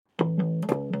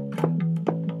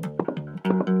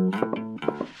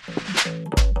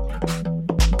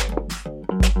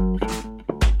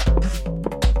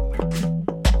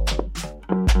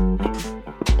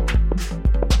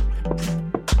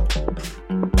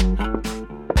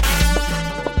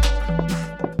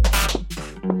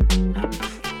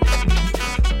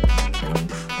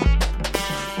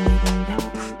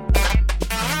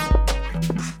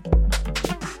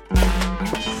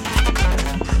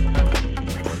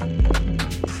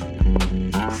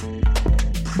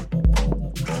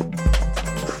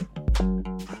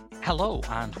Hello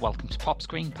and welcome to Pop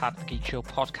Screen, part of the Geek Show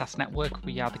podcast network.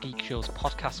 We are the Geek Show's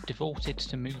podcast devoted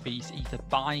to movies either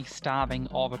by, starring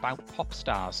or about pop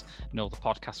stars. No, the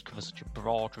podcast covers such a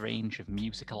broad range of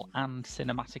musical and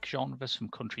cinematic genres, from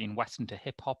country and western to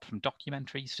hip-hop, from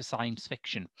documentaries to science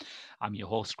fiction. I'm your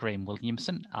host, Graham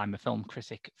Williamson. I'm a film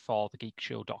critic for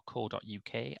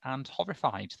thegeekshow.co.uk and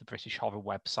Horrified, the British horror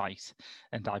website.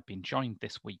 And I've been joined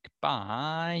this week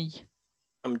by...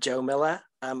 I'm Joe Miller.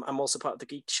 I'm also part of the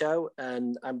Geek Show,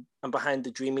 and I'm behind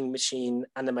the Dreaming Machine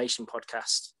animation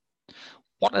podcast.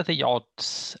 What are the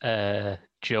odds,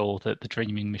 Joe, that the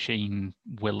Dreaming Machine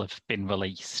will have been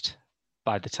released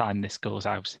by the time this goes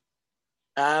out?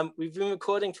 We've been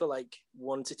recording for like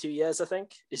 1 to 2 years, I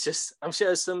think. It's just, I'm sure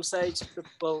at some stage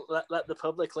we'll let the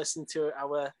public listen to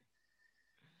our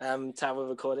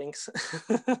recordings.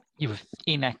 You have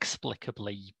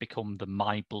inexplicably become the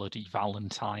My Bloody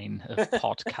Valentine of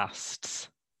podcasts.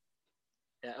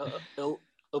 Yeah, it'll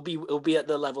be at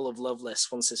the level of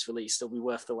Loveless once it's released. It'll be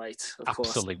worth the wait, of course.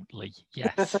 Absolutely,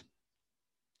 yes.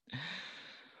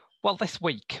 Well, this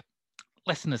week,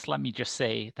 listeners, let me just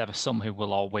say there are some who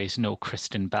will always know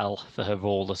Kristen Bell for her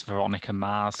role as Veronica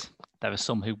Mars. There are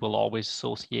some who will always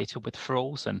associate her with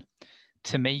Frozen.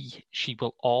 To me, she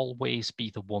will always be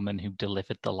the woman who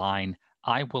delivered the line,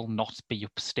 "I will not be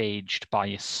upstaged by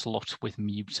a slut with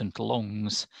mutant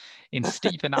lungs," in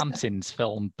Stephen Antin's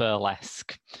film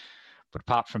Burlesque. But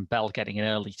apart from Belle getting an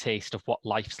early taste of what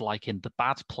life's like in The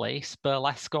Bad Place,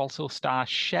 Burlesque also stars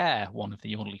Cher, one of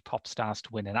the only pop stars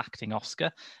to win an acting Oscar,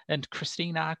 and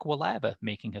Christina Aguilera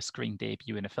making her screen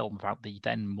debut in a film about the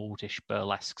then modish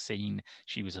burlesque scene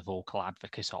she was a vocal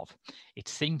advocate of. It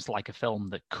seems like a film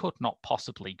that could not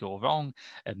possibly go wrong,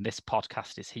 and this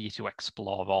podcast is here to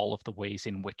explore all of the ways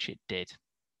in which it did.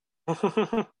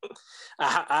 I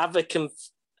have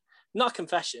not a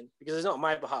confession, because it's not on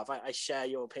my behalf. I share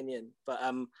your opinion. But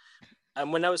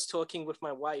when I was talking with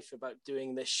my wife about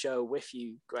doing this show with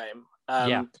you, Graham,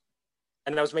 and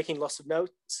I was making lots of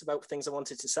notes about things I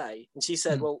wanted to say, and she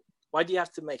said, well, why do you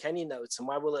have to make any notes, and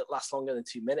why will it last longer than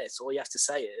 2 minutes? All you have to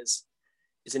say is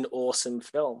an awesome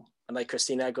film, and like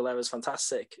Christina Aguilera is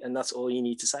fantastic, and that's all you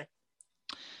need to say.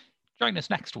 Join us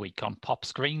next week on Pop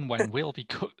Screen when we'll be...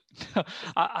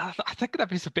 I think there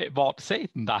is a bit more to say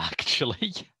than that,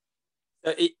 actually.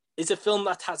 It's a film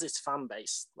that has its fan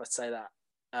base, let's say that.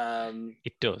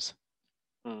 It does.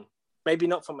 Maybe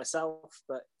not for myself,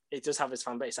 but it does have its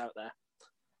fan base out there.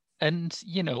 And,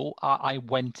 you know, I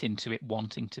went into it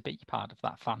wanting to be part of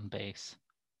that fan base.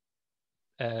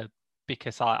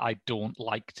 Because I don't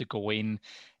like to go in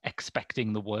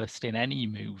expecting the worst in any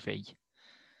movie.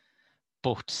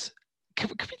 But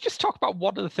can we just talk about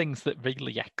one of the things that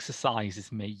really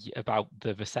exercises me about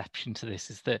the reception to this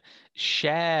is that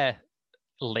Cher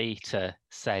later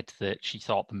said that she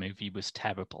thought the movie was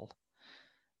terrible.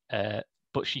 But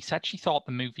she said she thought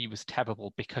the movie was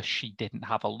terrible because she didn't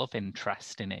have a love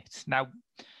interest in it. Now,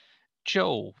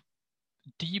 Joe,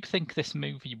 do you think this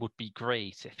movie would be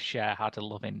great if Cher had a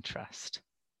love interest?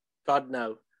 God,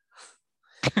 no.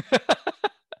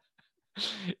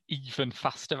 Even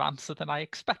faster answer than I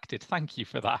expected. Thank you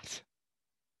for that.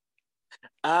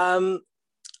 I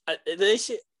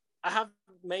have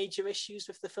major issues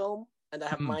with the film, and I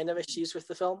have minor issues with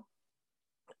the film.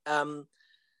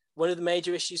 One of the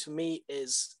major issues for me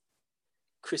is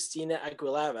Christina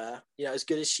Aguilera. You know, as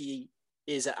good as she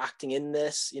is at acting in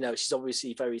this, you know, she's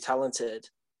obviously very talented.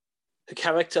 Her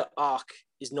character arc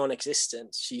is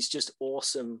non-existent. She's just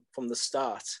awesome from the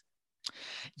start.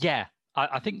 Yeah,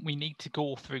 I think we need to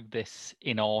go through this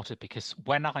in order, because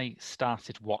when I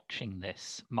started watching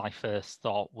this, my first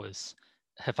thought was,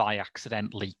 have I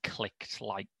accidentally clicked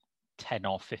like 10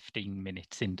 or 15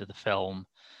 minutes into the film?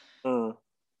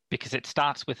 Because it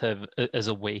starts with her as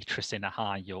a waitress in a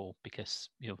high-yo, because,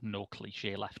 you know, no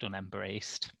cliche left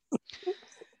unembraced.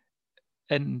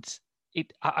 And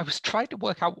I was trying to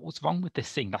work out what was wrong with this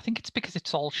scene. I think it's because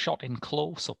it's all shot in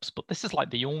close-ups, but this is like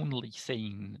the only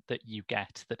scene that you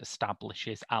get that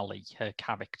establishes Ali, her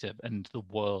character, and the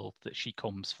world that she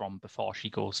comes from before she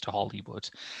goes to Hollywood.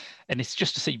 And it's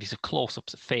just a series of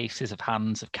close-ups of faces, of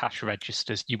hands, of cash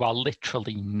registers. You are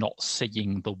literally not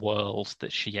seeing the world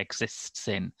that she exists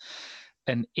in.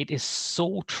 And it is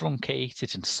so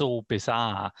truncated and so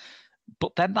bizarre.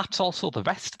 But then that's also the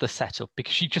rest of the setup,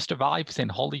 because she just arrives in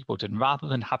Hollywood, and rather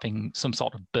than having some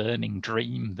sort of burning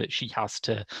dream that she has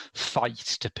to fight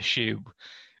to pursue,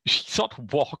 she sort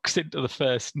of walks into the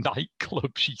first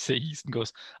nightclub she sees and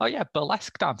goes, oh yeah,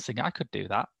 burlesque dancing, I could do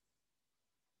that.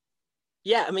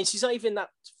 Yeah, I mean, she's not even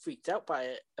that freaked out by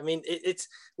it. I mean, it's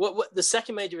what the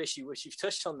second major issue, which you've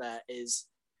touched on there, is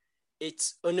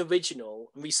it's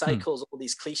unoriginal and recycles all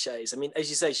these cliches. I mean, as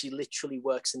you say, she literally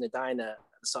works in a diner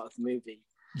at the start of the movie.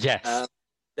 Yes.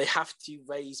 They have to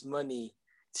raise money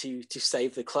to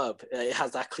save the club. It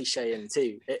has that cliche in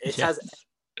too. It has,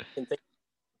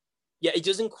 yeah, it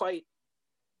doesn't quite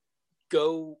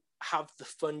go have the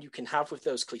fun you can have with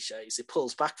those cliches. It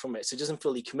pulls back from it, so it doesn't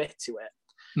fully commit to it.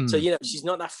 So, you know, she's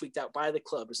not that freaked out by the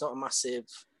club. It's not a massive,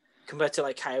 compared to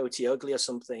like Coyote Ugly or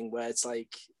something, where it's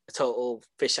like a total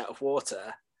fish out of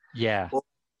water. Yeah. Or,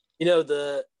 you know,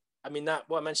 that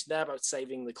what I mentioned there about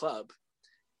saving the club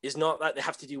is not that they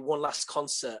have to do one last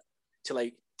concert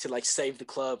to save the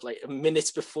club like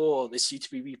minutes before this due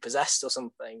to be repossessed or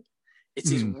something. It's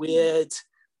this weird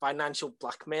financial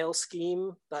blackmail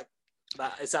scheme that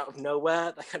is out of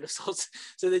nowhere, that kind of sort.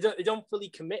 So they don't fully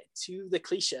commit to the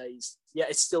cliches. Yeah,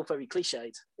 it's still very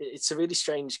cliched. It's a really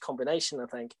strange combination, I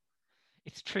think.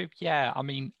 It's true, yeah. I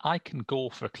mean, I can go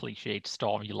for a cliched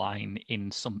storyline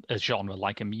in a genre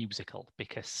like a musical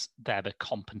because they're the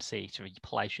compensatory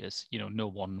pleasures. You know, no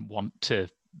one want to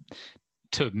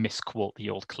misquote the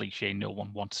old cliche. No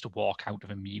one wants to walk out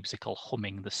of a musical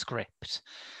humming the script.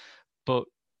 But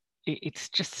it's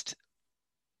just,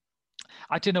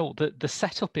 I don't know, the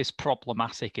setup is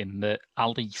problematic in that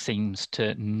Ali seems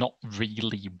to not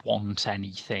really want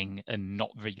anything and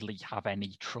not really have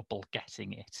any trouble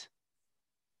getting it.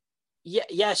 Yeah,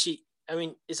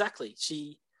 exactly.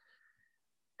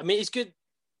 It's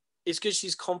good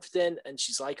she's confident and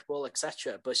she's likable,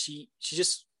 etc. But she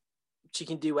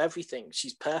can do everything.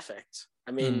 She's perfect.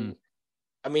 I mean,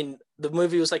 the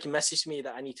movie was like a message to me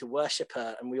that I need to worship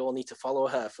her and we all need to follow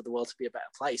her for the world to be a better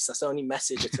place. That's the only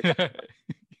message it took.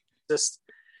 Just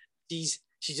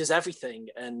she does everything,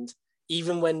 and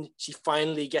even when she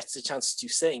finally gets a chance to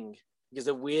sing, because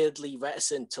they're weirdly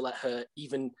reticent to let her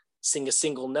even sing a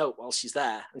single note while she's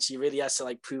there, and she really has to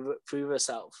like prove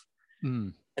herself.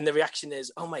 And the reaction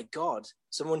is, oh my god,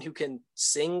 someone who can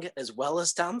sing as well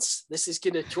as dance, this is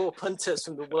going to draw punters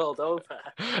from the world over.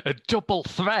 A double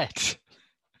threat.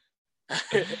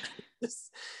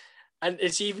 And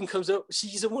she even comes up,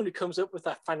 she's the one who comes up with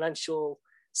that financial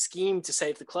scheme to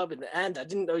save the club in the end. I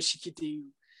didn't know she could do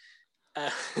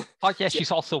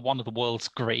she's also one of the world's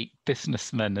great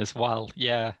businessmen as well.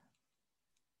 Yeah.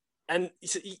 And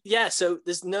yeah, so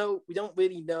we don't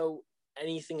really know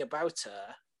anything about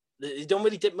her. They don't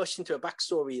really dip much into a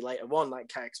backstory later on,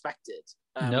 like I expected.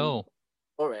 No.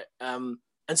 For it. And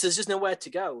so there's just nowhere to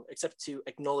go except to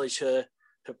acknowledge her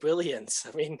brilliance.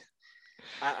 I mean,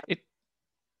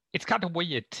 it's kind of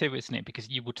weird too, isn't it? Because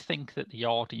you would think that the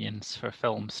audience for a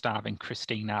film starring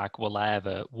Christina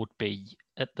Aguilera would be,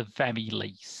 at the very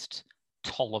least,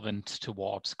 tolerant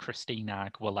towards Christina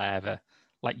Aguilera.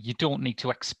 Like, you don't need to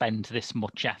expend this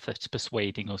much effort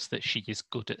persuading us that she is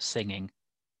good at singing.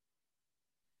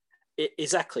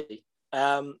 Exactly.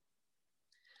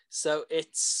 So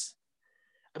it's,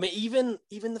 even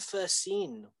the first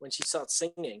scene when she starts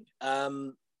singing,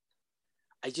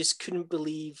 I just couldn't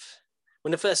believe,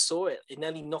 when I first saw it, it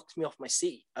nearly knocked me off my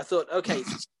seat. I thought, okay,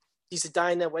 she's a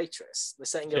diner waitress. They're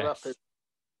setting her up as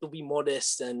she'll be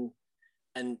modest and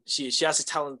she has a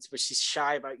talent, but she's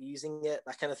shy about using it,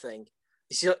 that kind of thing.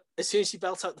 As soon as she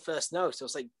belts out the first note, I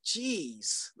was like,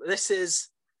 geez, this is,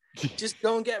 just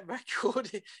go and get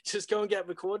recording. Just go and get a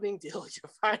recording deal.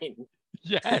 You're fine.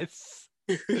 Yes.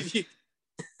 Who do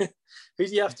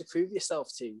you have to prove yourself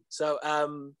to? So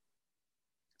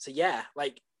yeah,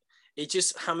 like, it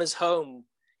just hammers home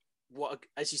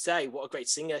as you say, what a great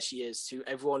singer she is to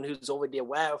everyone who's already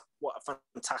aware of what a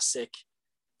fantastic,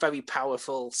 very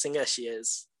powerful singer she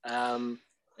is.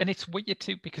 And it's weird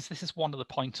too, because this is one of the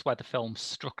points where the film's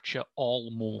structure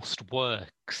almost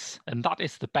works. And that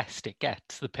is the best it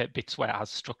gets, the bits where it has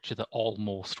structure that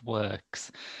almost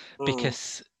works.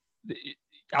 Because,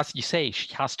 as you say,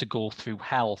 she has to go through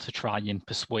hell to try and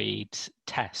persuade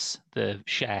Tess, the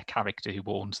Cher character who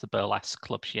owns the burlesque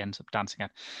club she ends up dancing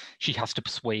at. She has to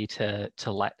persuade her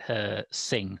to let her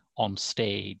sing on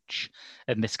stage.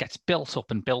 And this gets built up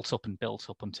and built up and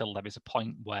built up until there is a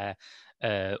point where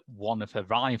one of her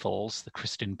rivals, the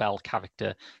Kristen Bell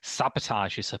character,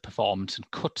 sabotages her performance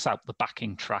and cuts out the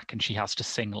backing track, and she has to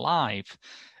sing live.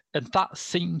 And that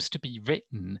seems to be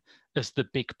written as the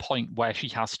big point where she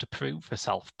has to prove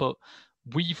herself. But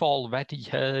we've already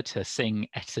heard her sing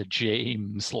Etta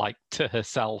James, like, to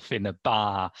herself in a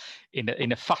bar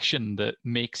in a fashion that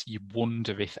makes you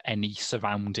wonder if any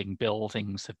surrounding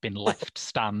buildings have been left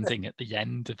standing at the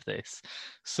end of this.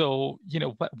 So, you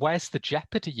know, where's the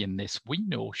jeopardy in this? We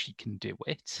know she can do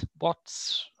it. I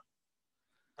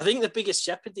think the biggest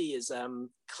jeopardy is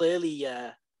clearly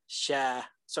Cher,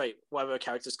 sorry, whatever her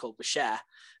character's called, but Cher,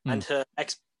 and her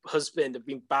husband have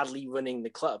been badly running the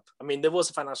club. I mean, there was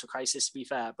a financial crisis, to be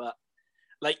fair, but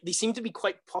like they seem to be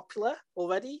quite popular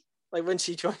already. Like when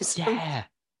she joins them. Yeah.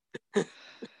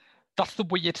 That's the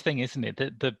weird thing, isn't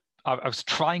it? I was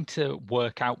trying to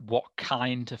work out what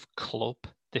kind of club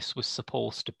this was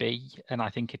supposed to be, and I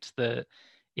think it's the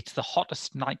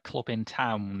hottest nightclub in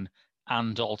town,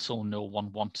 and also no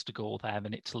one wants to go there,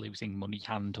 and it's losing money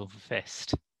hand over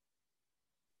fist.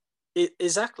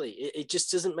 Exactly. It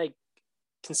just doesn't make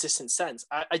consistent sense.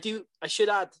 I should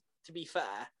add, to be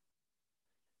fair,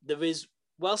 there is,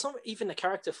 well, it's not even a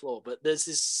character flaw, but there's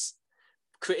this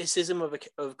criticism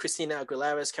of Christina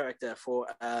Aguilera's character for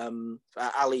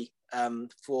Ali,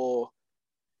 for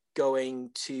going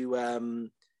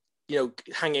to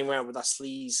hanging around with that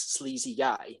sleazy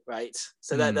guy, right?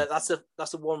 So that's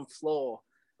the one flaw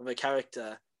of a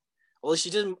character. Although she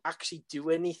doesn't actually do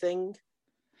anything.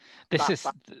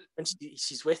 When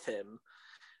she's with him,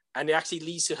 and it actually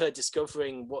leads to her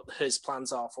discovering what his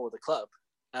plans are for the club.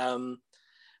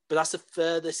 But that's the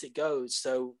furthest it goes.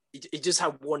 So it just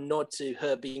had one nod to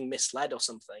her being misled or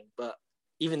something. But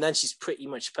even then, she's pretty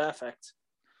much perfect.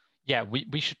 Yeah,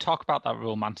 we should talk about that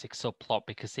romantic subplot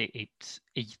because it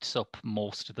eats up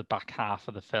most of the back half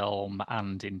of the film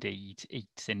and indeed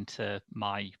eats into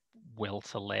my will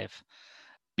to live.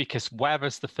 Because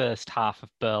whereas the first half of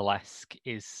Burlesque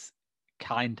is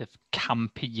kind of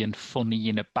campy and funny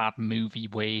in a bad movie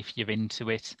way if you're into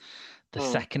it, the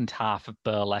second half of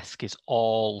Burlesque is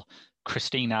all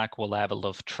Christina Aguilera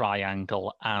love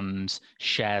triangle and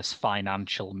Cher's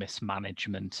financial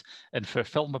mismanagement. And for a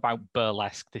film about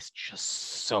burlesque, this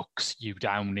just sucks you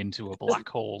down into a black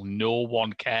hole. No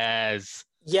one cares.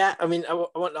 Yeah, I mean, I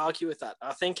won't argue with that.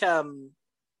 I think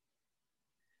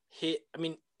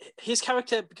his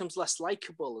character becomes less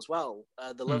likable as well.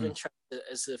 The love interest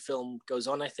as the film goes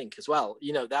on, I think, as well.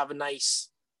 You know, they have a nice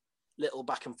little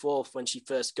back and forth when she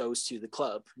first goes to the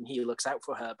club and he looks out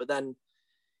for her, but then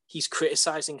he's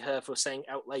criticizing her for staying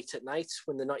out late at night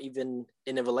when they're not even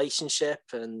in a relationship.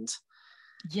 And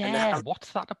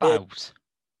what's that about?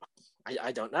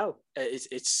 I don't know.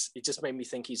 It just made me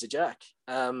think he's a jerk.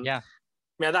 I mean,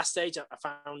 at that stage, I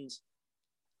found.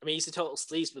 I mean, he's a total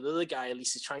sleaze, but the other guy at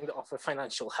least is trying to offer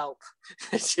financial help.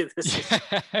 Yes.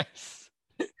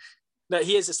 No,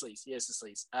 he is a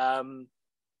sleaze.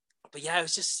 But yeah,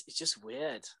 it's just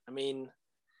weird. I mean,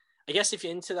 I guess if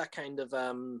you're into that kind of,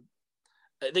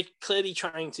 they're clearly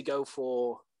trying to go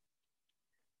for,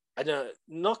 I don't know,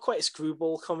 not quite a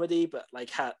screwball comedy, but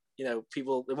like they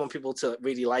want people to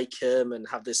really like him and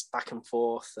have this back and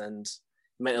forth and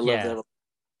make a love their,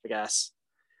 I guess.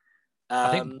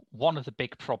 I think one of the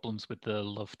big problems with the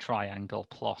love triangle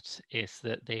plot is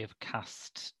that they have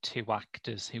cast two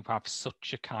actors who have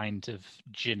such a kind of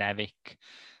generic,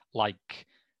 like,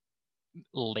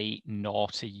 late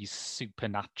noughties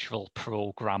supernatural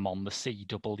program on the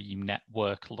CW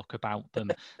network look about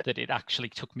them that it actually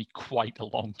took me quite a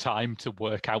long time to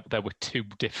work out there were two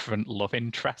different love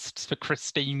interests for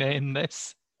Christina in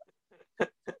this.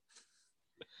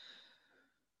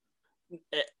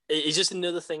 It's just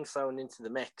another thing thrown into the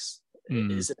mix,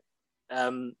 isn't it? I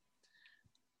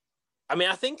mean,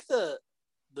 I think the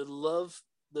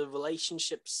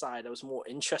relationship side I was more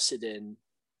interested in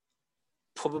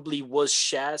probably was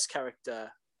Cher's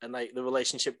character and like the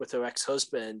relationship with her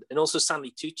ex-husband, and also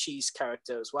Stanley Tucci's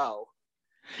character as well.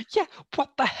 Yeah, what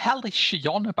the hell is she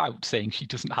on about saying she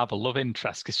doesn't have a love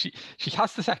interest? Because she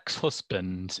has this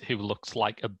ex-husband who looks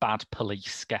like a bad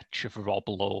police sketch of Rob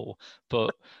Lowe,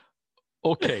 but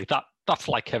okay, that's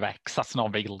like her ex. That's not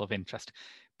a real love interest.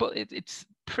 But it's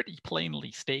pretty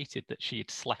plainly stated that she had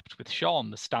slept with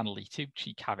Sean, the Stanley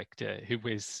Tucci character, who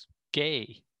is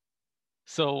gay.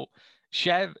 So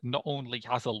Cher not only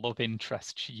has a love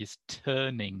interest, she is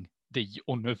turning the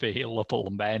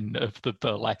unavailable men of the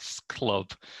burlesque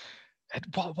club. And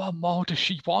what more does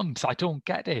she want? I don't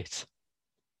get it.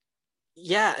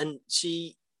 Yeah, and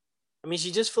she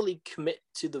just fully commit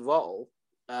to the role.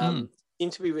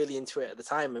 Seemed to be really into it at the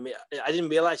time. I mean, I didn't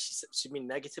realize she'd been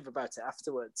negative about it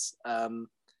afterwards. I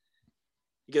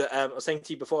was saying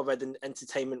to you before, I read an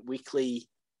Entertainment Weekly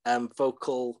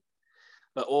vocal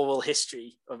oral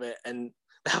history of it, and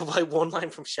they have like one line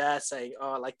from Cher saying,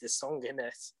 "Oh, I like this song in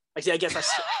it." Actually, I guess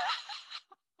that's.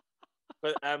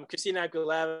 But Christina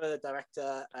Aguilera, the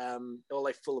director, all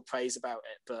like full of praise about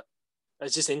it. But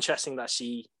it's just interesting that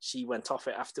she went off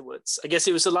it afterwards. I guess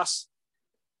it was the last.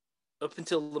 Up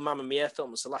until the Mamma Mia film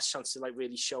was the last chance to like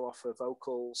really show off her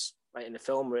vocals right in the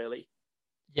film, really.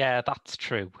 Yeah, that's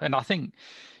true. And I think,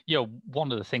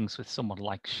 one of the things with someone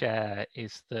like Cher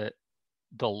is that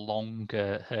the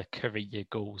longer her career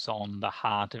goes on, the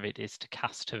harder it is to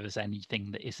cast her as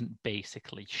anything that isn't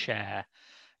basically Cher.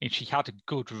 And she had a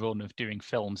good run of doing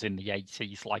films in the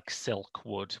 80s like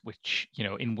Silkwood, which,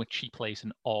 in which she plays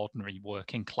an ordinary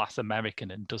working class American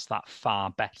and does that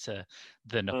far better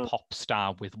than a pop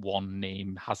star with one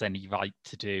name has any right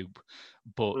to do.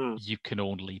 But you can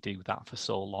only do that for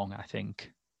so long, I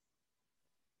think.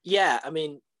 Yeah, I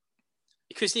mean,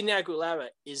 Christina Aguilera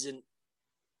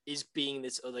is being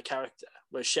this other character,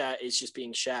 where Cher is just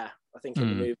being Cher. I think in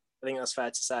the movie, I think that's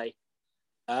fair to say.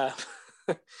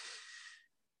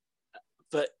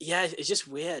 But yeah, it's just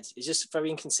weird. It's just very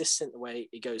inconsistent the way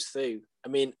it goes through. I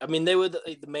mean, they were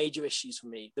the major issues for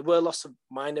me. There were lots of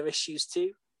minor issues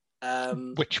too,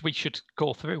 which we should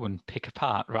go through and pick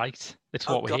apart. Right, that's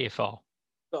what we're here for.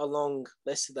 Got a long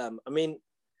list of them. I mean,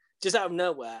 just out of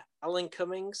nowhere, Alan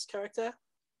Cummings' character.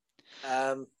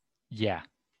 Yeah.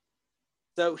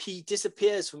 So he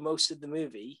disappears for most of the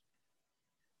movie,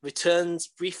 returns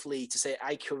briefly to say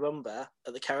 "I caramba"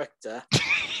 at the character.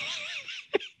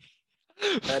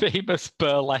 Famous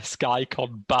burlesque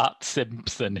icon Bart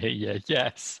Simpson here,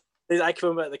 yes. I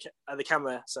caramba at the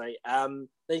camera, sorry. Then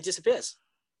he disappears.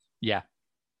 Yeah.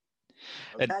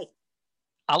 Okay.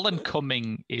 Alan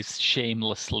Cumming is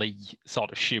shamelessly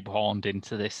sort of shoehorned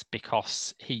into this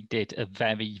because he did a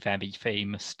very, very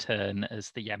famous turn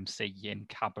as the MC in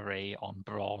Cabaret on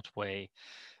Broadway.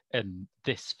 And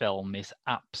this film is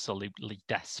absolutely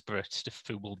desperate to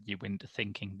fool you into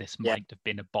thinking this might have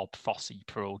been a Bob Fosse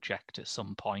project at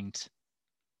some point.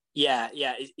 Yeah,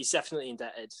 he's definitely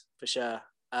indebted for sure.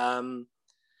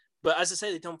 But as I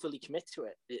say, they don't fully commit to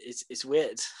it. It's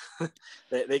weird.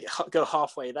 they go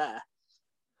halfway there.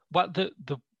 Well,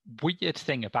 the weird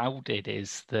thing about it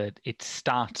is that it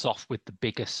starts off with the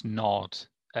biggest nod,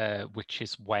 which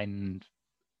is when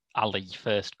Ali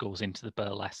first goes into the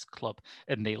burlesque club,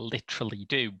 and they literally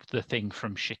do the thing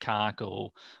from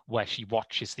Chicago where she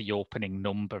watches the opening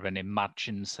number and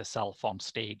imagines herself on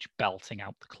stage belting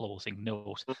out the closing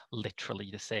note, literally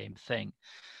the same thing.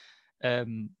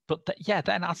 But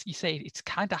then as you say, it's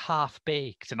kind of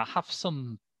half-baked, and I have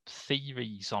some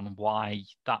theories on why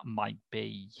that might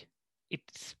be.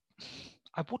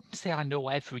 I wouldn't say I know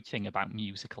everything about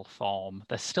musical form.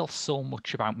 There's still so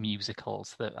much about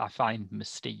musicals that I find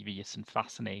mysterious and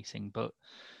fascinating, but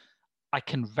I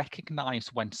can recognize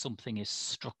when something is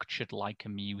structured like a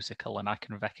musical, and I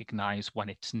can recognize when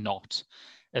it's not.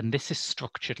 And this is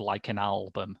structured like an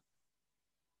album.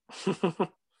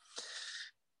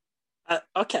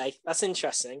 Okay, that's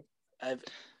interesting.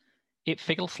 It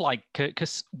feels like,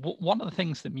 because one of the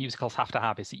things that musicals have to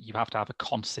have is that you have to have a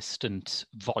consistent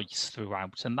voice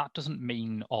throughout, and that doesn't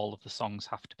mean all of the songs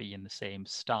have to be in the same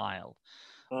style.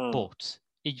 But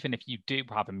even if you do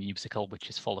have a musical which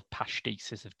is full of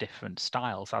pastiches of different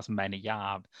styles, as many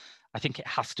are, I think it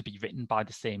has to be written by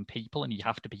the same people, and you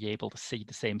have to be able to see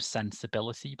the same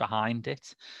sensibility behind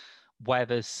it.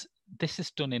 Whereas this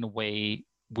is done in a way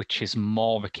which is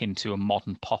more akin to a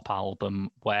modern pop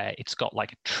album where it's got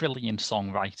like 1 trillion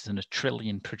songwriters and 1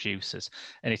 trillion producers,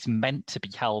 and it's meant to be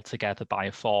held together by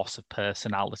a force of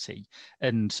personality.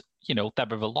 And, there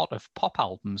are a lot of pop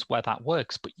albums where that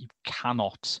works, but you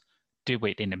cannot do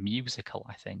it in a musical,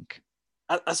 I think.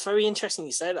 That's very interesting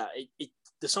you say that.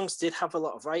 The songs did have a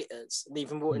lot of writers, and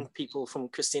even brought in people from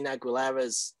Christina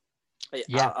Aguilera's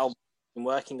album I'm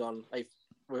working on,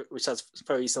 which has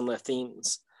very similar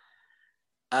themes.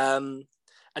 And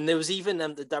there was even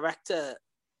the director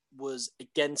was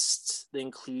against the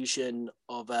inclusion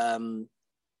of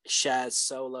Cher's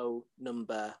solo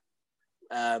number,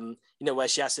 where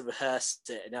she has to rehearse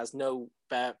it and it has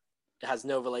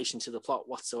no relation to the plot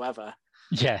whatsoever.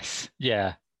 Yes,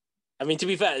 yeah. I mean, to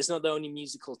be fair, it's not the only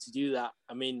musical to do that.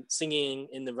 I mean, Singing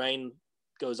in the Rain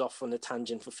goes off on a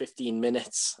tangent for 15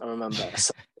 minutes, I remember.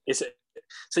 So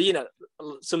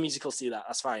some musicals do that,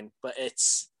 that's fine. But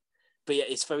it's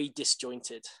very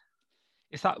disjointed.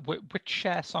 Is that which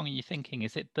Cher song are you thinking?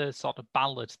 Is it the sort of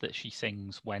ballad that she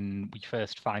sings when we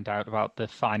first find out about the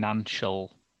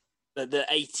financial? The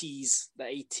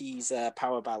 80s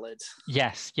power ballad.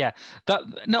 Yes, yeah.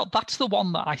 That's the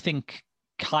one that I think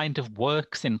kind of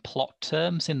works in plot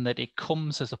terms, in that it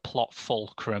comes as a plot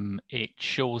fulcrum. It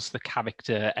shows the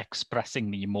character expressing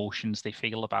the emotions they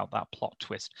feel about that plot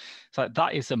twist. So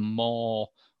that is a more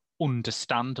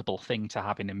understandable thing to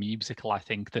have in a musical, I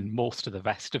think, than most of the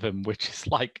rest of them, which is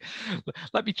like,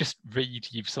 let me just read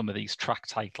you some of these track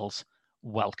titles.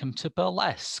 Welcome to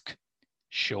Burlesque.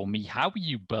 Show me how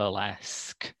you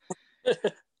burlesque.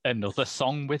 Another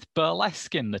song with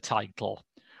burlesque in the title.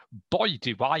 boy,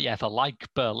 do I ever like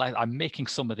burlesque. I'm making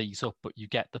some of these up, but you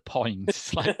get the point.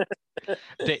 It's like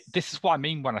this is what I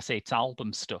mean when I say it's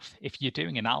album stuff. If you're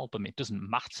doing an album, it doesn't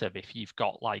matter if you've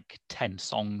got like 10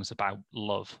 songs about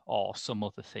love or some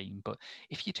other theme. But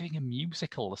if you're doing a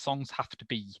musical, the songs have to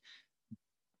be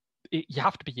you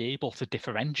have to be able to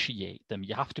differentiate them.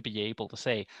 You have to be able to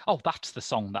say, oh, that's the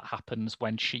song that happens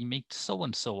when she meets so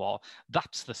and so, or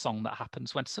that's the song that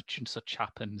happens when such and such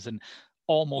happens. And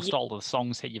almost all of the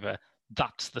songs here,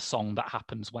 that's the song that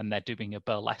happens when they're doing a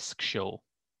burlesque show.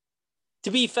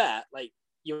 To be fair, like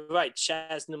you're right,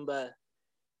 Cher's number,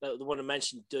 the one I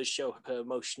mentioned, does show her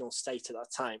emotional state at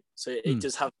that time. So it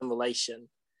does have some relation.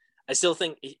 I still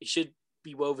think it should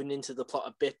be woven into the plot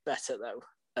a bit better, though.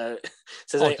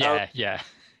 So yeah.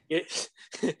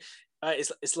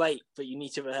 It's late, but you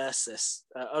need to rehearse this.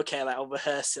 Okay, like I'll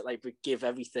rehearse it, like give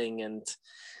everything, and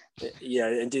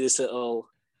and do this little,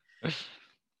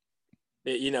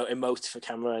 emote for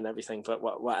camera and everything. But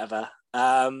whatever.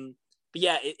 But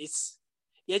yeah,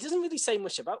 it doesn't really say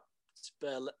much about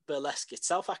burlesque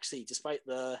itself, actually, despite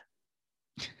the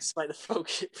folk,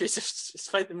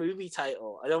 despite the movie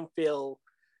title. I don't feel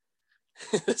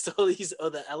there's all these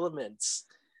other elements.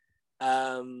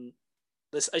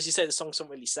 As you say, the songs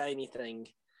don't really say anything.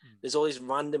 There's all these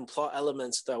random plot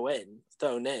elements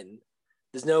thrown in.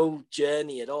 There's no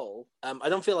journey at all. I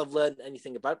don't feel I've learned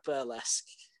anything about burlesque,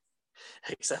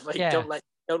 except like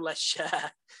don't let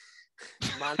Cher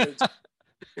manage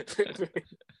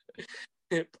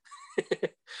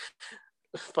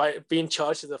by being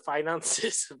charged with the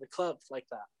finances of the club like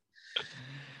that.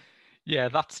 Yeah,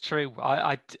 that's true.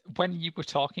 I when you were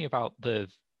talking about the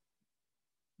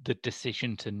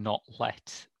decision to not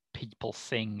let people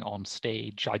sing on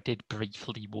stage, I did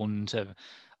briefly wonder,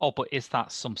 but is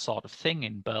that some sort of thing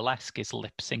in burlesque? Is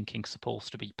lip syncing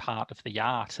supposed to be part of the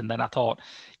art? And then I thought,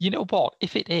 you know what?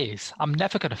 If it is, I'm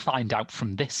never going to find out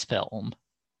from this film.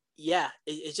 Yeah,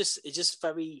 it's just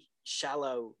very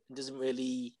shallow and doesn't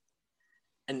really,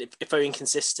 and it's very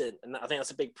inconsistent. And I think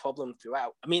that's a big problem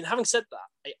throughout. I mean, having said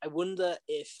that, I wonder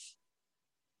if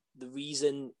the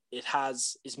reason it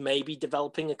has is maybe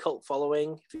developing a cult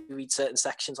following. If you read certain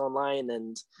sections online,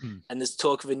 and there's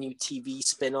talk of a new TV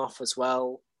spin-off as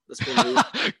well that's been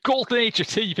Golden Age of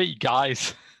TV,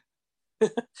 guys.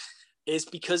 Is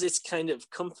because it's kind of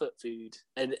comfort food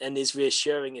and is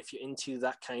reassuring if you're into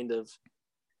that kind of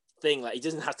thing. Like, it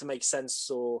doesn't have to make sense,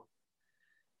 or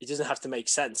it doesn't have to make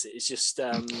sense. It's just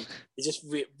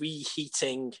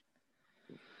reheating,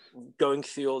 going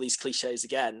through all these cliches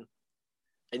again.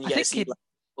 And you get to see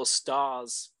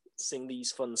stars sing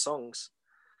these fun songs.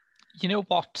 You know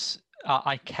what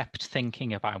I kept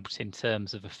thinking about in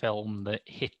terms of a film that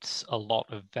hits a lot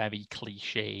of very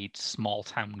cliched small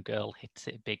town girl hits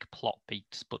it big plot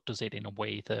beats, but does it in a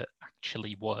way that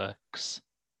actually works?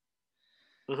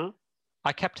 Mm-hmm.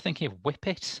 I kept thinking of Whip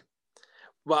It.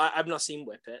 Well, I've not seen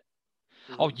Whip It.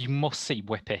 Oh, you must see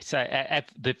Whip It.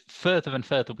 The further and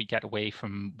further we get away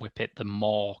from Whip It, the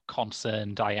more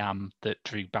concerned I am that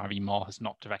Drew Barrymore has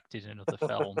not directed another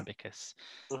film, because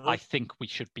I think we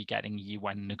should be getting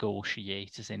UN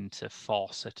negotiators in to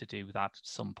force her to do that at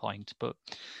some point. But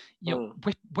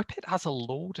Whip It has a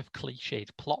load of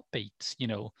cliched plot beats. You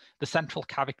know, the central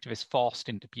character is forced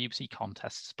into beauty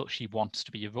contests, but she wants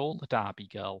to be a roller derby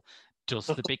girl. Does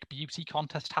the big beauty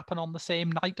contest happen on the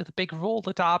same night of the big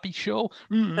roller derby show?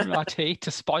 I'd hate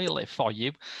to spoil it for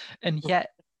you. And yet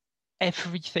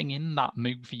everything in that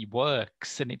movie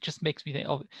works, and it just makes me think,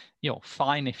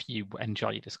 fine if you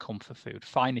enjoy it as comfort food,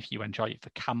 fine if you enjoy it for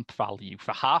camp value.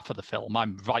 For half of the film,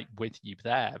 I'm right with you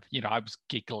there. I was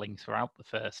giggling throughout the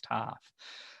first half.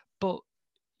 But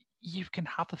you can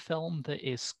have a film that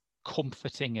is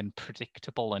comforting and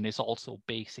predictable and is also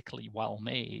basically well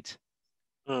made.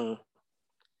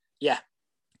 Yeah,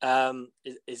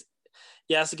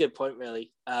 that's a good point,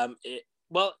 really.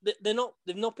 They've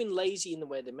not been lazy in the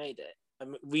way they made it.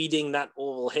 I'm reading that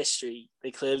oral history.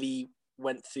 They clearly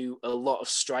went through a lot of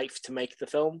strife to make the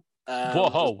film.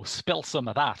 Whoa! Spill some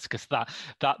of that, because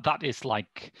that is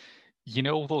like,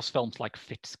 those films like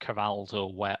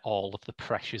Fitzcarraldo, where all of the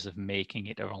pressures of making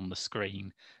it are on the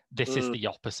screen. This is the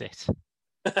opposite.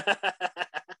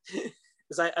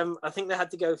 Because I think they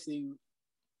had to go through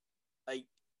like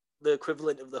the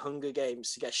equivalent of the Hunger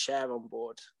Games to get Cher on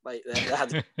board. Like they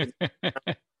had,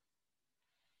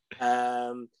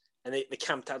 and they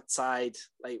camped outside.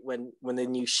 Like when the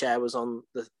new Cher was on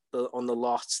the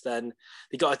lot, then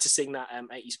they got her to sing that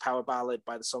 80s power ballad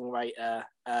by the songwriter.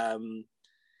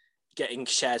 Getting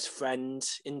Cher's friend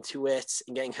into it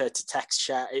and getting her to text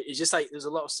Cher. It's just like there's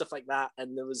a lot of stuff like that,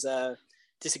 and there was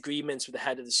disagreements with the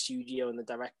head of the studio and the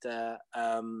director.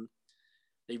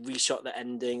 They reshot the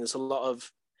ending. There's a lot of,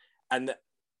 and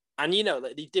you know,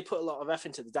 like, they did put a lot of effort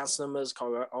into the dance numbers,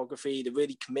 choreography. They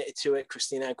really committed to it.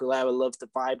 Christina Aguilera loved the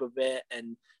vibe of it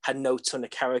and had notes on the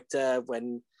character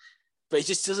but it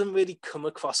just doesn't really come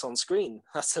across on screen.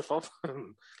 That's the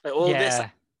problem. Like all this,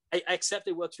 I accept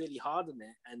they worked really hard on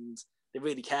it and they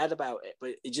really cared about it,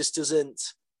 but it just doesn't.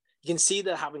 You can see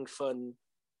they're having fun,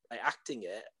 like, acting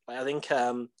it. Like, I think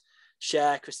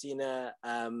Cher, Christina,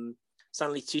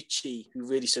 Stanley Tucci, who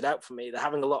really stood out for me, they're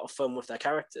having a lot of fun with their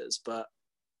characters, but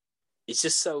it's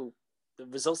just the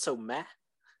result's so meh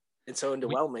and so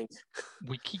underwhelming.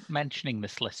 We keep mentioning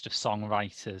this list of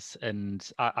songwriters, and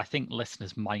I think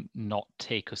listeners might not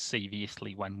take us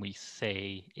seriously when we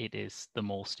say it is the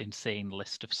most insane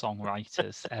list of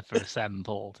songwriters ever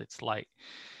assembled. It's like,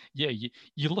 yeah,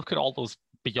 you look at all those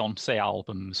Beyonce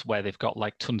albums where they've got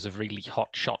like tons of really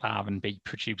hotshot R&B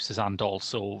producers and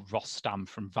also Rostam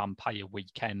from Vampire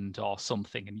Weekend or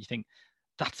something, and you think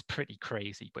that's pretty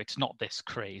crazy, but it's not this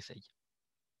crazy.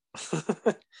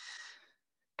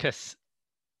 Because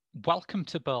Welcome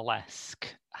to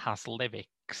Burlesque has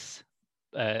lyrics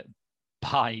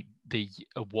by the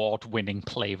award-winning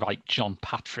playwright John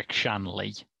Patrick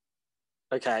Shanley.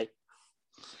 Okay.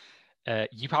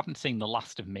 You haven't seen The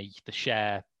Last of Me, the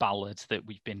Cher ballad that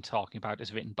we've been talking about,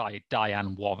 is written by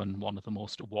Diane Warren, one of the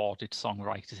most awarded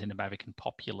songwriters in American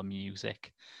popular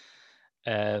music.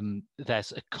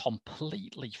 There's a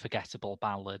completely forgettable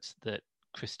ballad that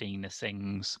Christina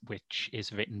sings, which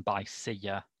is written by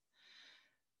Sia.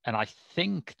 And I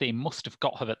think they must have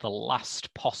got her at the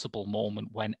last possible moment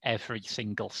when every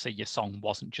single Sia song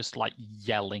wasn't just like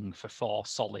yelling for 4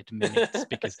 solid minutes,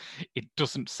 because it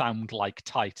doesn't sound like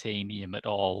Titanium at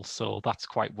all. So that's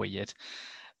quite weird.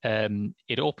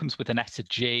 It opens with an Etta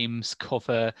James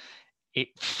cover. It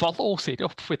follows it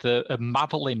up with a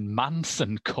Marilyn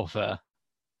Manson cover.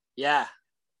 Yeah,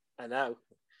 I know.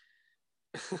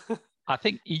 I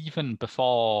think even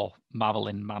before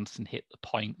Marilyn Manson hit the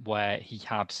point where he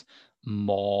had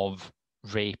more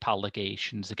rape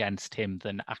allegations against him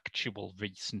than actual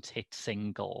recent hit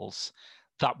singles,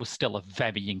 that was still a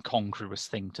very incongruous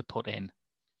thing to put in.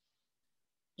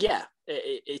 Yeah,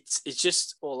 it's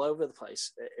just all over the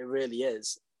place. It really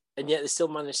is. And yet they still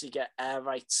managed to get air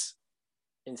rights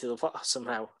into the plot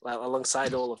somehow, like,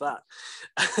 alongside all of that.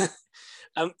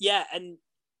 Yeah, and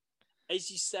as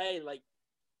you say, like,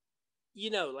 you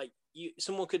know, like,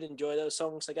 someone could enjoy those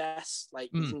songs, I guess. Like,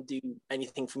 it doesn't do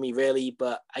anything for me really,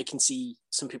 but I can see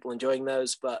some people enjoying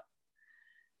those. But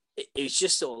it's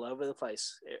just all over the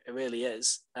place. It really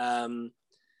is. And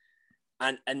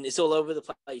it's all over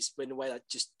the place, but in a way that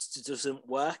just doesn't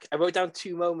work. I wrote down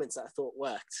 2 moments that I thought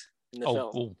worked in the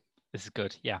film. Oh, this is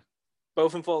good. Yeah.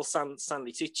 Both involve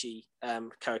Stanley Tucci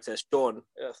character, Sean.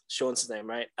 Sean's his name,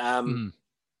 right?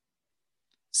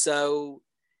 So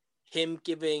him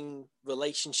giving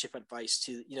relationship advice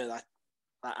to, you know, that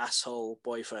asshole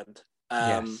boyfriend,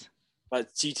 yes.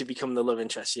 but due to become the love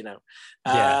interest, you know.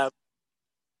 Yeah,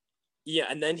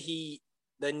 and then she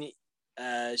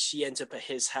ends up at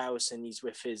his house and he's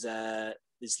with his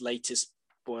latest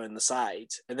boy on the side,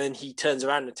 and then he turns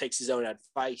around and takes his own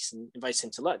advice and invites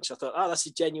him to lunch. I thought, oh, that's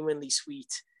a genuinely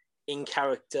sweet in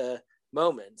character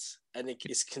moment, and it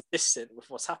is consistent with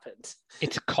what's happened.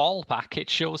 It's a callback. It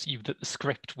shows you that the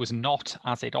script was not,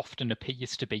 as it often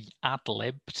appears to be,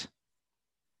 ad-libbed.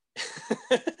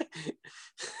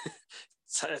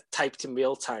 Typed in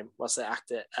real time whilst they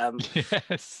act it.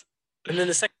 Yes. And then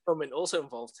the second moment also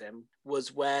involved him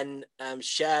was when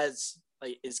Cher's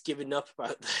is giving up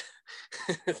about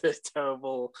the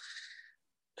terrible.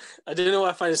 I don't know why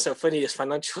I find it so funny, this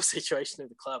financial situation of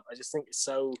the club. I just think it's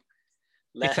so.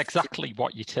 It's exactly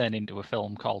what you turn into a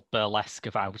film called Burlesque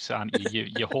about, aren't you?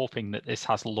 You're hoping that this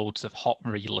has loads of hot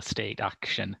real estate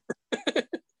action.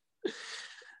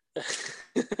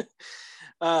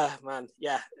 Man,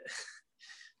 yeah.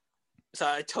 So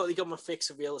I totally got my fix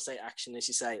of real estate action, as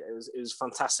you say. It was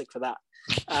fantastic for that.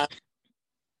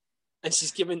 And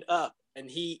she's given up, and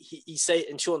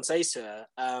Sean says to her,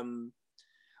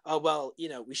 "Oh well, you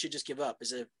know, we should just give up.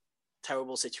 It's a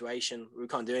terrible situation. We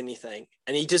can't do anything."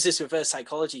 And he does this reverse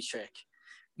psychology trick,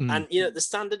 and you know, the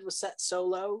standard was set so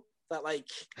low that, like,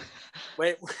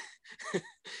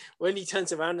 when he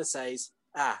turns around and says,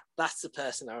 that's the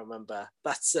person I remember.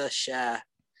 That's Cher,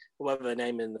 whatever her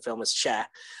name in the film is, Cher.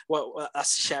 Well,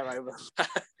 that's Cher I remember.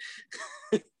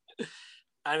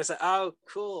 And it's like, oh,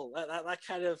 cool. That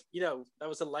kind of, you know, that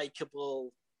was a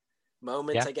likable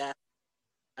moment, I guess.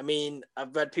 I mean,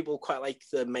 I've read people quite like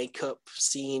the makeup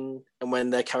scene and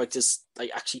when their characters like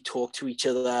actually talk to each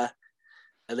other.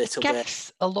 a little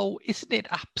bit. Although, isn't it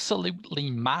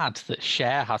absolutely mad that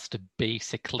Cher has to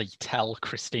basically tell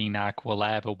Christina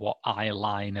Aguilera what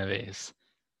eyeliner is?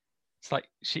 It's like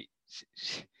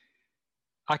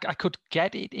I could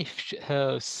get it if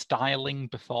her styling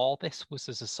before this was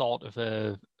as a sort of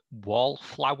a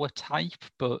wallflower type,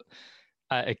 but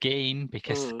again,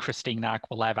 because Christina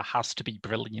Aguilera has to be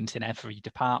brilliant in every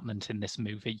department in this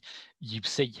movie, you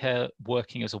see her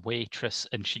working as a waitress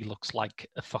and she looks like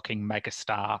a fucking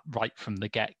megastar right from the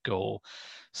get-go.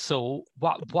 So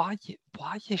why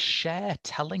is Cher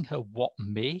telling her what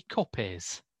makeup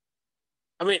is?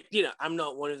 I mean, I'm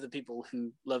not one of the people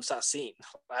who loves that scene.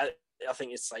 I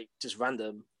think it's like just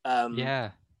random.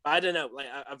 Yeah. I don't know. Like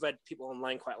I've read people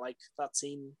online quite like that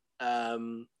scene. I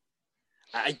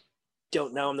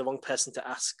don't know. I'm the wrong person to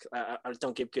ask. I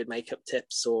don't give good makeup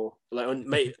tips or like.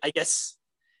 I guess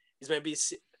it's maybe,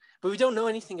 but we don't know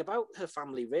anything about her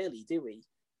family really, do we?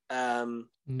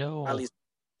 No. Ali's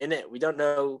in it. We don't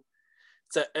know.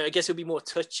 So I guess it would be more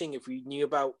touching if we knew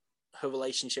about her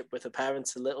relationship with her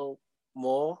parents a little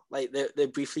more. Like they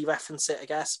briefly reference it, I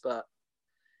guess, but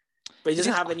he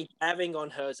doesn't have any bearing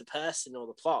on her as a person or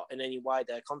the plot in any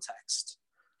wider context.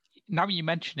 Now you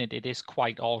mention it, it is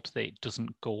quite odd that it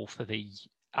doesn't go for the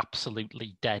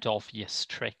absolutely dead obvious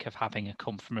trick of having her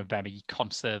come from a very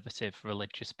conservative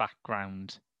religious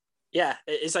background. Yeah,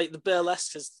 it's like the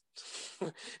burlesque has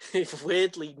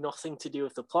weirdly nothing to do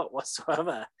with the plot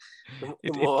whatsoever.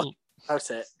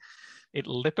 About it. It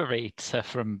liberates her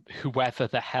from whoever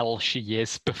the hell she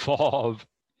is before.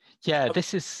 Yeah,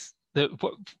 this is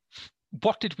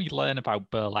what did we learn about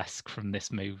burlesque from this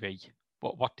movie?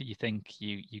 What do you think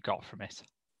you got from it?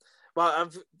 Well,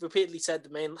 I've repeatedly said the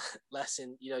main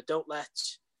lesson, don't let.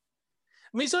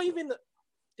 I mean, it's not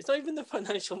even the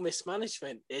financial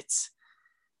mismanagement. It's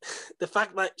the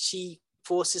fact that she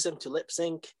forces them to lip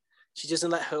sync. She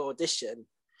doesn't let her audition.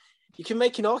 You can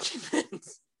make an argument.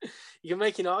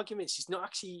 She's not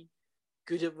actually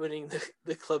good at running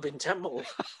the club in general.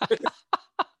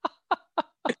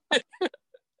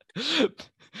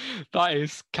 That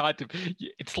is kind of,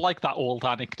 it's like that old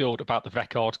anecdote about the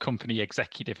record company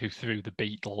executive who threw the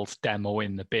Beatles demo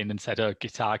in the bin and said, oh,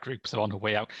 guitar groups are on the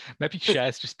way out. Maybe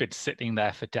Cher's just been sitting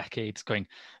there for decades going,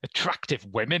 attractive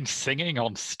women singing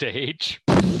on stage.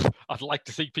 I'd like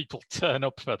to see people turn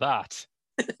up for that.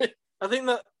 I think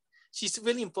that she's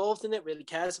really involved in it, really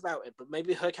cares about it, but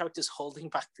maybe her character's holding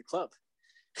back the club.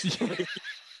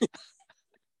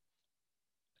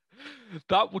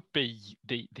 That would be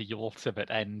the ultimate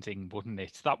ending, wouldn't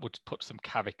it? That would put some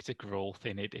character growth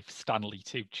in it if Stanley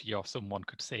Tucci or someone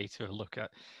could say to her, look,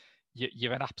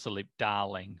 you're an absolute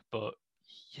darling, but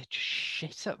you're just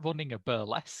shit at running a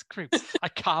burlesque group. I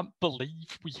can't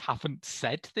believe we haven't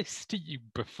said this to you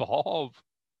before.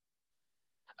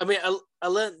 I mean, I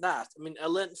learned that. I mean, I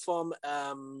learned from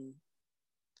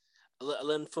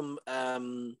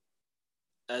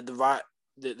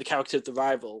the character of the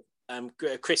rival,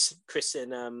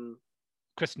 Kristen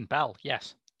Bell,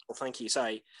 yes. Well, thank you.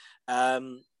 Sorry.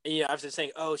 After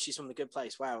saying, "Oh, she's from The Good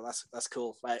Place." Wow, that's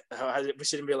cool. Like, we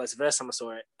didn't realize the first time I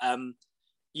saw it.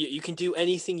 You can do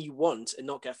anything you want and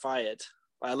not get fired.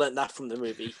 I learned that from the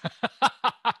movie.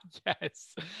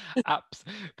 Yes.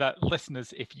 That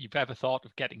listeners, if you've ever thought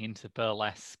of getting into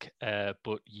burlesque,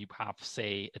 but you have,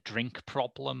 say, a drink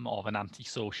problem or an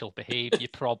antisocial behavior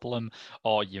problem,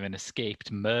 or you're an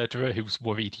escaped murderer who's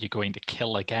worried you're going to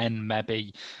kill again,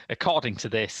 maybe, according to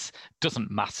this, doesn't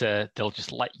matter. They'll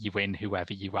just let you in,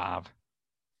 whoever you are.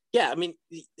 Yeah, I mean,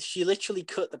 she literally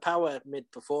cut the power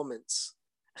mid-performance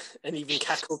and even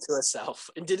cackled to herself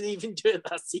and didn't even do it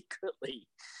that secretly.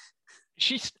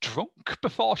 She's drunk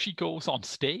before she goes on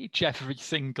stage every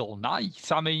single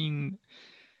night. I mean,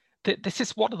 this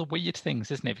is one of the weird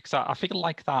things, isn't it? Because I feel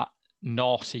like that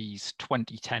noughties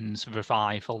 2010s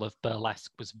revival of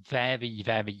burlesque was very,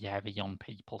 very heavy on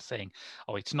people saying,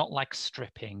 oh, it's not like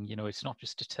stripping, it's not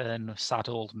just to turn sad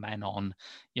old men on.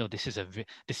 This is a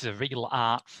real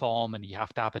art form, and you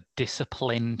have to have a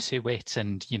discipline to it,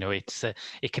 and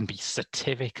it can be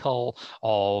satirical,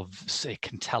 or it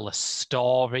can tell a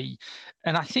story.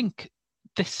 And I think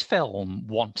this film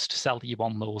wants to sell you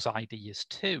on those ideas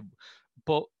too,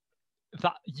 but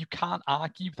that you can't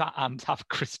argue that and have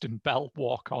Kristen Bell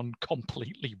walk on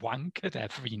completely wankered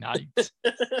every night.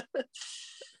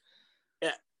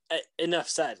 Yeah, enough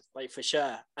said, like, for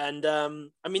sure. And I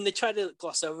mean, they try to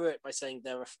gloss over it by saying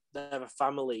they're a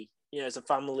family. It's a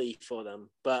family for them,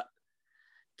 but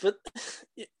they're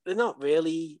not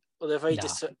really. Or they're very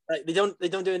they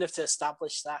don't do enough to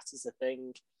establish that as a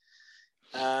thing.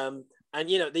 And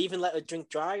they even let her drink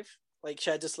drive. Like,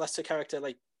 Cher just lets her character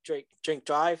like drink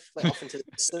drive, like off into the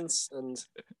distance, and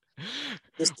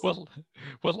just... well,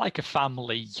 like a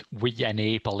family, we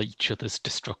enable each other's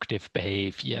destructive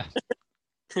behaviour.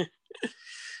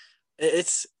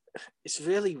 it's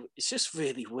just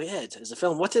really weird as a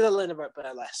film. What did I learn about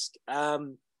burlesque?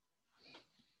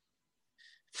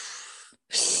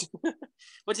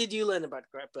 What did you learn about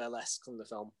burlesque from the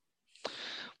film?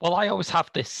 Well, I always have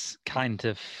this kind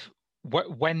of,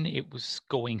 when it was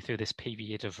going through this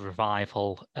period of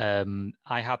revival,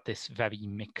 I had this very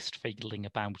mixed feeling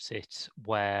about it,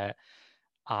 where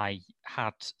I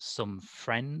had some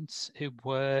friends who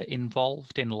were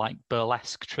involved in like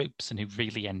burlesque troupes and who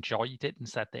really enjoyed it and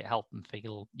said that it helped them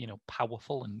feel,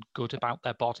 powerful and good about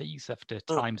their bodies after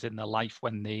times in their life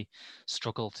when they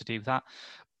struggle to do that.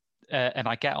 And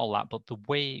I get all that, but the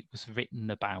way it was written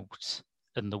about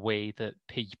and the way that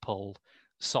people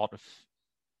sort of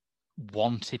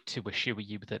wanted to assure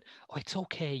you that, oh, it's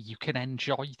okay, you can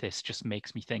enjoy this, just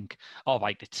makes me think, all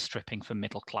right, it's stripping for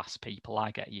middle class people,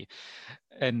 I get you.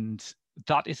 And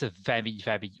that is a very,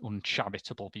 very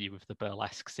uncharitable view of the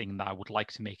burlesque scene that I would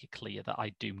like to make it clear that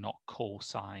I do not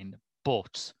co-sign.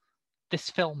 But this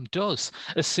film does.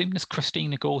 As soon as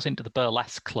Christina goes into the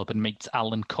burlesque club and meets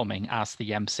Alan Cumming as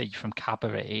the MC from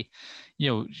Cabaret,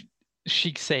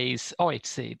 she says, oh,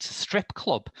 it's a strip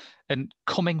club. And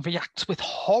Cumming reacts with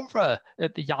horror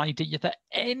at the idea that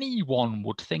anyone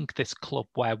would think this club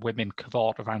where women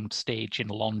cavort around stage in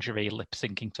lingerie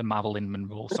lip-syncing to Marilyn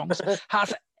Monroe songs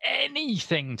has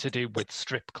anything to do with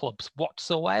strip clubs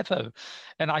whatsoever.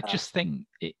 And I just think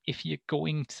if you're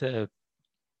going to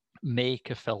make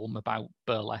a film about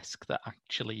burlesque that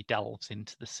actually delves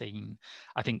into the scene,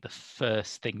 I think the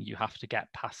first thing you have to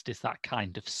get past is that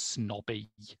kind of snobby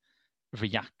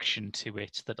reaction to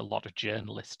it that a lot of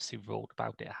journalists who wrote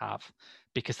about it have,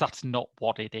 because that's not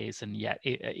what it is, and yet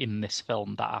in this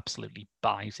film that absolutely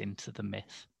buys into the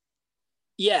myth.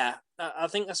 Yeah, I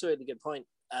think that's a really good point.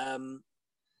 One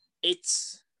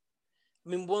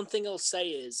thing I'll say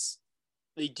is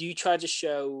they do try to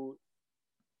show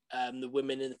the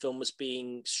women in the film as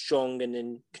being strong and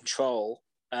in control,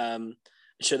 and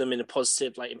show them in a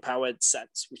positive, like empowered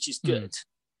sense, which is good.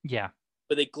 Yeah,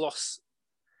 but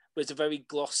it's a very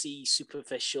glossy,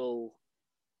 superficial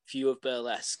view of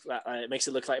burlesque. It makes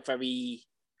it look like very,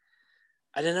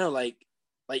 I don't know, like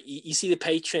you see the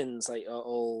patrons they're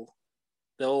all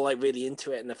like really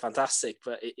into it and they're fantastic,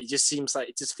 but it just seems like,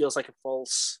 it just feels like a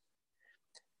false.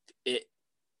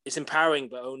 It's empowering,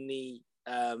 but only.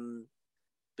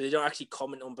 But they don't actually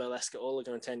comment on burlesque at all, or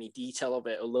go into any detail of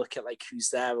it, or look at like who's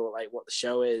there, or like what the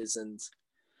show is, and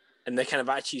their kind of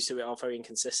attitudes to it are very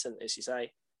inconsistent, as you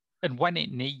say. And when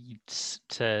it needs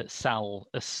to sell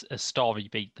a story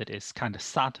beat that is kind of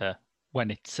sadder,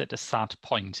 when it's at a sad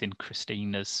point in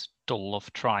Christina's dull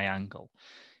love triangle,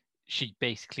 she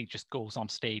basically just goes on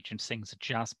stage and sings a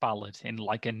jazz ballad in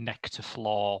like a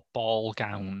neck-to-floor ball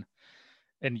gown.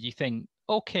 And you think,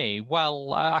 okay,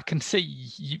 well, I can see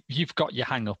you've got your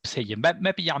hang-ups here.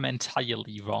 Maybe I'm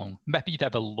entirely wrong. Maybe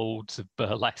there are loads of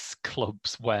burlesque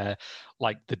clubs where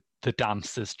like the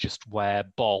dancers just wear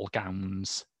ball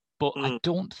gowns. But I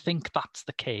don't think that's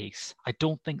the case. I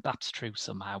don't think that's true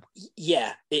somehow.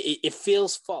 Yeah, it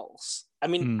feels false. I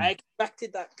mean, I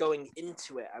expected that going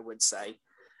into it, I would say.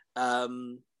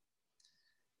 But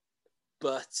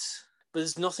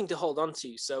there's nothing to hold on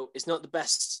to. So it's not the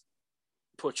best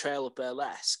portrayal of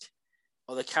burlesque.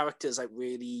 Are the characters like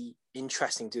really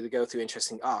interesting? Do they go through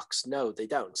interesting arcs? No, they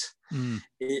don't.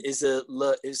 Is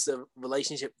the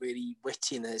relationship really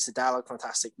witty and is the dialogue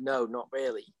fantastic? No, not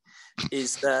really. Do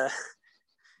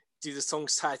the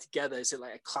songs tie together? Is it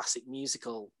like a classic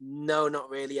musical? No, not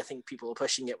really. I think people are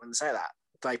pushing it when they say that.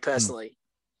 Like personally,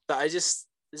 but there's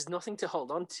nothing to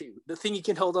hold on to. The thing you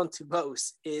can hold on to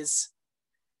most is,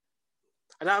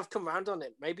 and I've come around on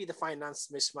it, maybe the finance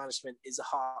mismanagement is the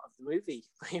heart of the movie.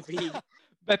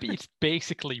 Maybe it's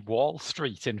basically Wall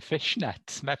Street in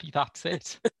fishnets. Maybe that's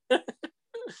it.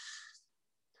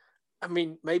 I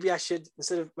mean, maybe I should,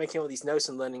 instead of making all these notes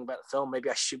and learning about the film, maybe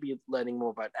I should be learning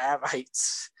more about air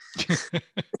rights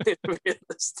in the real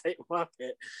estate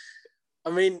market. I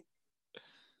mean,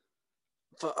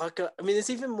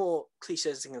 there's even more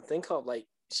cliches I can think of. Like,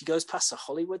 she goes past a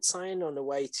Hollywood sign on the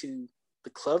way to the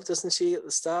club, doesn't she, at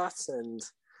the start? And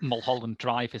Mulholland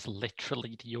Drive is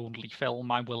literally the only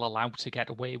film I will allow to get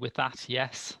away with that,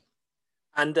 yes.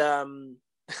 And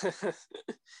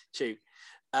true.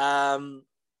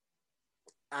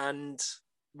 And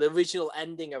the original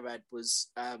ending I read was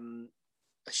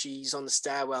she's on the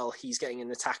stairwell, he's getting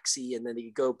in a taxi, and then they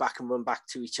go back and run back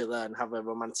to each other and have a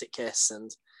romantic kiss,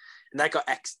 and and that got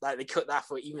like they cut that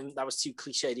for even that was too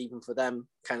cliched even for them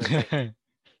kind of thing.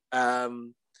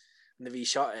 And they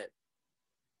reshot it.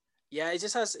 Yeah, it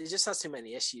just has too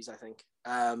many issues. I think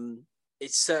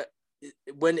it's if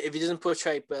it doesn't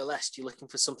portray burlesque, you're looking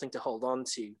for something to hold on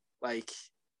to. Like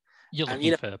you're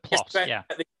looking for plot. Yeah,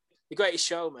 the Greatest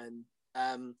Showman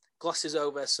glosses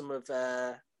over some of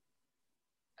the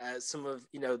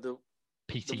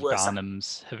P.T.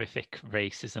 Barnum's horrific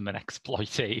racism and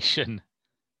exploitation.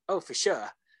 Oh, for sure.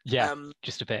 Yeah,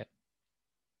 just a bit.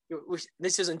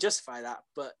 This doesn't justify that,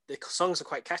 but the songs are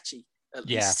quite catchy. At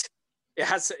least it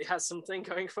has something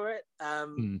going for it.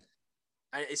 And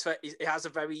it has a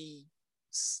very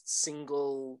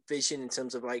single vision in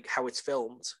terms of like how it's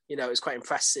filmed. It's quite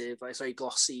impressive. Like, it's very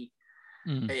glossy.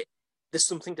 There's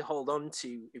something to hold on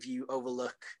to if you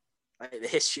overlook like the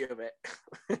history of it,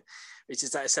 which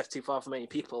is that it's too far for many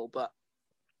people. But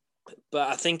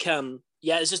I think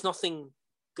there's just nothing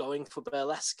going for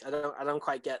burlesque. I don't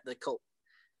quite get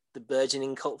the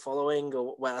burgeoning cult following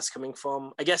or where that's coming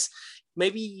from. I guess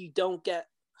maybe you don't get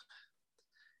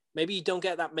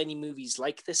that many movies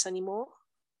like this anymore.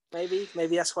 Maybe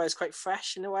that's why it's quite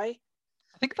fresh in a way.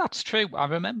 I think that's true. I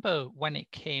remember when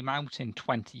it came out in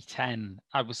 2010,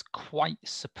 I was quite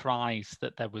surprised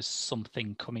that there was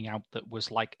something coming out that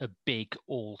was like a big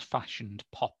old-fashioned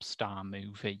pop star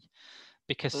movie,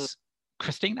 because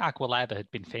Christina Aguilera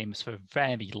had been famous for a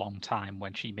very long time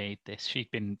when she made this. She'd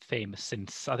been famous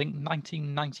since, I think,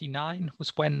 1999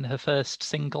 was when her first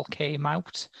single came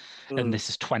out. And this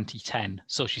is 2010.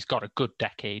 So she's got a good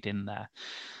decade in there.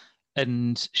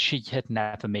 And she had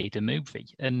never made a movie.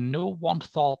 And no one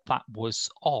thought that was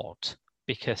odd,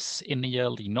 because in the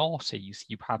early noughties,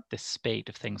 you had this spate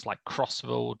of things like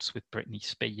Crossroads with Britney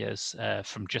Spears,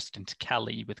 From Justin to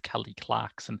Kelly with Kelly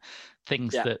Clarkson,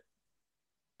 things that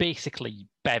basically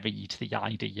buried the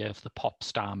idea of the pop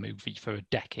star movie for a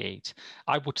decade.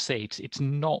 I would say it's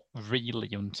not really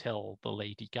until the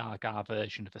Lady Gaga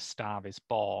version of A Star Is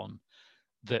Born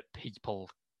that people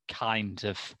kind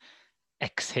of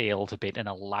exhaled a bit and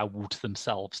allowed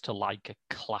themselves to like a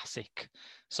classic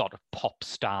sort of pop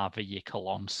star vehicle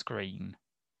on screen.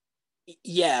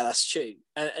 Yeah, that's true.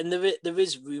 And there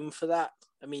is room for that.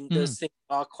 I mean, those things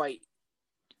are quite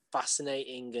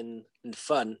fascinating and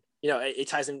fun. It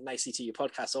ties in nicely to your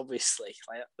podcast, obviously.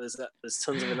 Like there's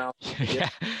tons of analysis. Yeah,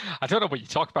 I don't know what you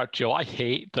talk about, Joe. I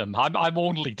hate them. I'm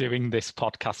only doing this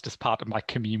podcast as part of my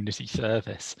community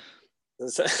service.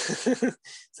 So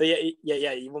yeah,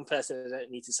 you're one person I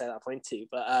don't need to say that point to,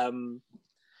 but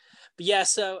yeah.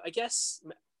 So I guess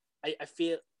I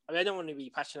feel. I mean, I don't want to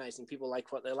be patronizing. People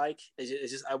like what they like.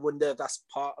 It's just I wonder if that's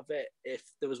part of it. If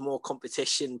there was more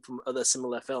competition from other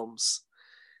similar films,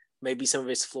 maybe some of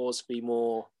its flaws would be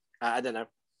more. I don't know.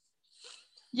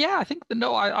 Yeah, I think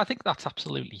I think that's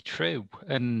absolutely true.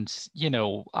 And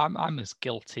I'm as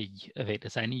guilty of it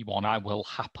as anyone. I will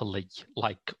happily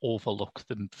overlook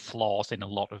the flaws in a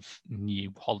lot of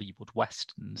new Hollywood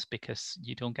westerns, because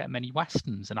you don't get many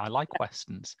westerns, and I like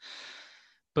westerns.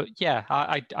 But yeah,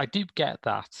 I do get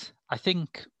that. I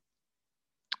think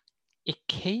it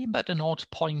came at an odd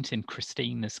point in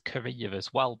Christina's career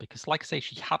as well, because like I say,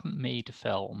 she hadn't made a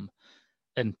film,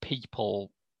 and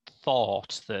people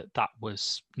thought that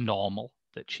was normal,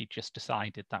 that she just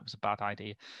decided that was a bad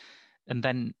idea. And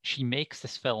then she makes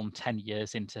this film 10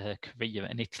 years into her career,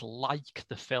 and it's like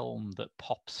the film that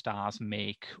pop stars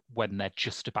make when they're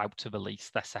just about to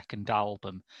release their second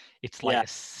album. It's like a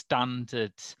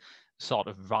standard sort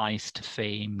of rise to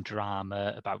fame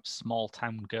drama about small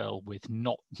town girl with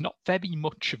not very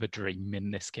much of a dream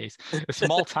in this case. A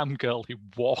small town girl who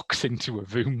walks into a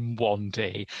room one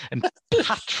day and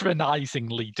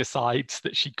patronizingly decides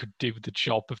that she could do the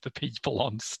job of the people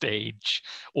on stage,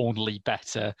 only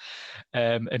better.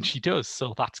 And she does,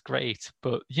 so that's great.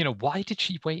 But, why did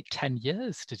she wait 10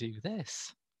 years to do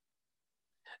this?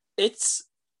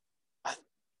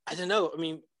 I don't know. I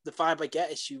mean, the vibe I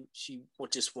get is she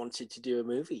just wanted to do a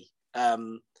movie.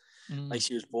 Like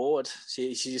she was bored.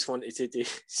 She just wanted to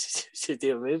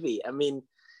do a movie. I mean,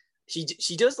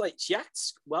 she does, like, she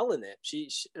acts well in it.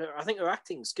 I think her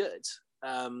acting's good.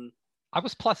 I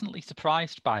was pleasantly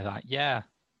surprised by that. Yeah.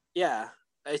 Yeah.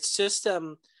 It's just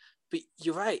but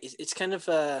you're right. It's kind of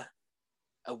a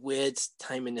weird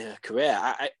time in her career.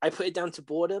 I put it down to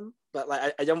boredom, but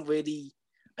like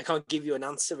I can't give you an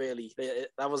answer really.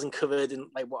 That wasn't covered in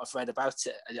like what I've read about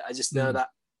it. I just know that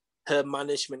her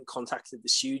management contacted the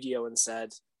studio and said,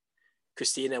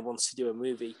 Christina wants to do a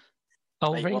movie.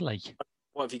 Oh, like, really?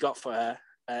 What have you got for her?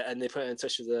 And they put her in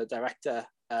touch with the director,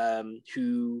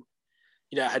 who,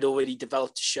 had already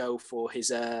developed a show for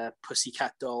his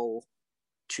Pussycat Doll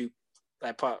troupe,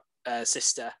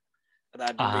 sister. And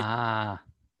I'd be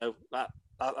so that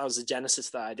was the genesis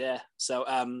of that idea. So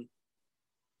I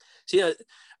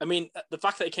mean, the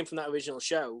fact that it came from that original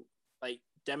show, like,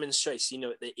 demonstrates,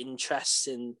 the interest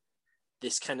in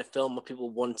this kind of film of people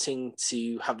wanting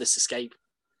to have this escape.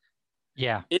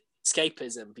 Yeah. It's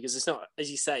escapism, because it's not,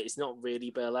 as you say, it's not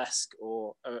really burlesque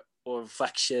or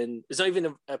reflection. It's not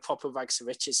even a proper rags to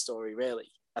riches story,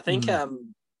 really. I think I was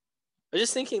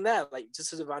just thinking there, like,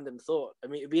 just as a random thought. I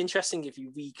mean, it'd be interesting if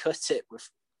you recut it with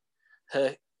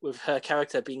her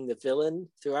character being the villain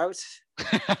throughout.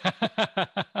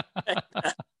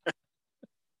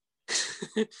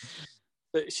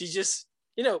 But she just,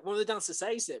 one of the dancers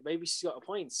says it. Maybe she's got a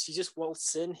point. She just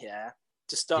waltzes in here,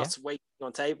 just starts waiting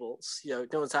on tables. No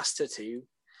one's asked her to.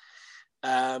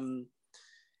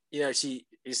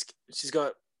 She's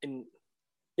got she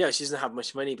doesn't have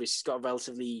much money, but she's got a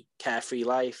relatively carefree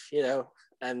life.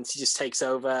 And she just takes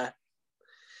over.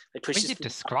 When you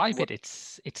describe it,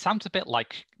 it sounds a bit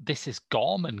like this is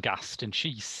Gormenghast and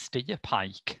she's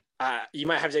Steerpike. You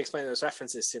might have to explain those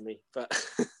references to me, but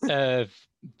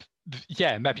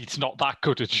yeah, maybe it's not that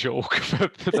good a joke for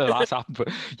that happened. But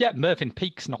yeah, Mervyn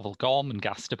Peake's novel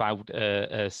Gormenghast, about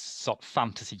a sort of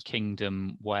fantasy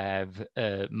kingdom where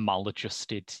a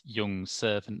maladjusted young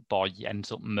servant boy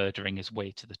ends up murdering his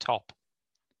way to the top.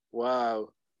 Wow,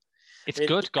 it's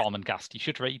good, Gormenghast. You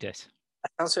should read it.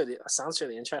 That sounds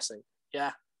really interesting.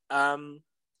 Yeah.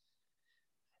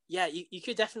 Yeah, you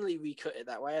could definitely recut it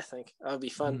that way. I think that would be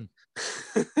fun.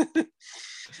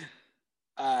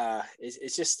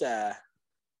 It's just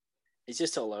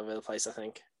all over the place, I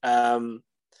think.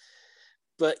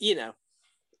 But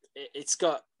it's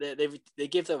got they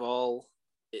give their all.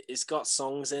 It's got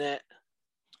songs in it.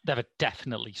 There are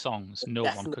definitely songs. No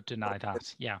one could deny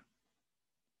that. Yeah.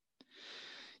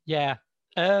 Yeah.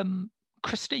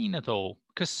 Christina, though,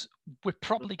 because we're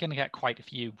probably going to get quite a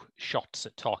few shots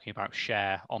at talking about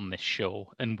Cher on this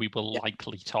show, and we will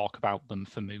likely talk about them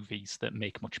for movies that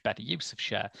make much better use of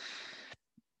Cher.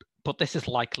 But this is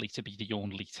likely to be the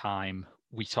only time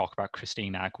we talk about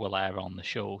Christina Aguilera on the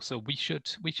show, so we should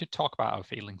talk about our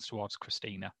feelings towards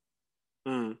Christina.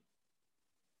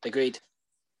 Agreed.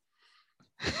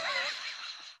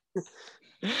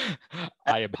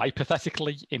 I am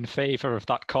hypothetically in favour of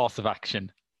that course of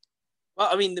action. Well,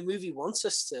 I mean, the movie wants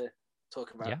us to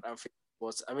talk about our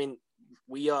feelings. I mean,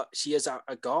 she is a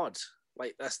god.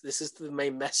 Like, this is the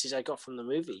main message I got from the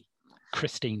movie.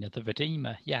 Christina the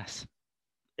Redeemer, yes.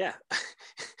 Yeah.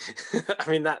 I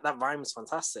mean, that rhyme is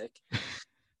fantastic.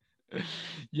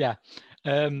 Yeah.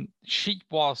 She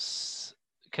was,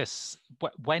 because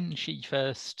when she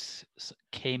first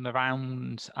came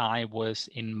around, I was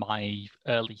in my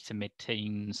early to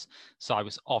mid-teens, so I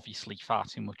was obviously far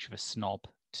too much of a snob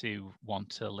to want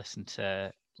to listen to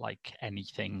like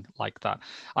anything like that.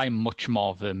 I'm much more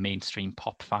of a mainstream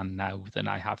pop fan now than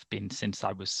I have been since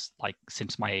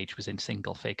my age was in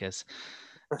single figures.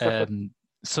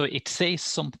 So it says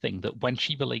something that when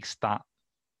she released that,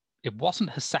 it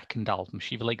wasn't her second album.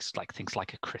 She released things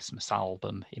like a Christmas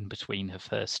album in between her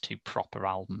first two proper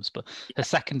albums, but her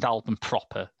second album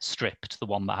proper, Stripped, the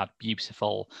one that had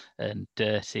Beautiful and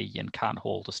Dirty and Can't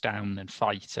Hold Us Down and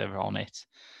Fighter on it.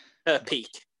 Her peak,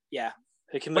 yeah.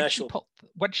 Her commercial.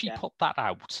 When she put that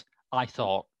out, I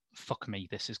thought, fuck me,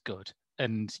 this is good.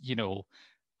 And,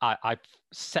 I've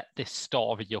set this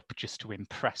story up just to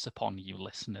impress upon you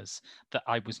listeners that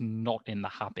I was not in the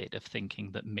habit of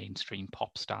thinking that mainstream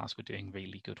pop stars were doing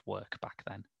really good work back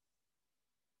then.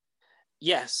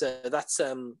 Yeah, so that's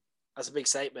a big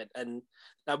statement. And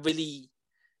that really,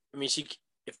 I mean,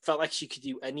 it felt like she could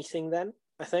do anything then,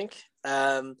 I think.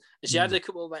 And she had a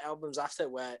couple of albums after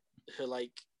where her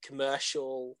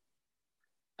commercial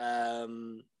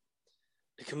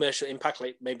impact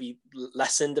maybe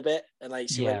lessened a bit, and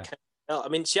she went I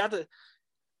mean, she had that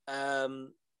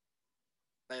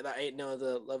Ain't No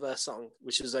Other Lover song,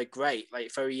 which was great,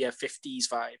 very 50s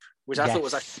vibe, which I thought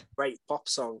was a great pop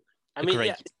song. I mean,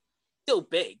 yeah, it's still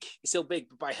big,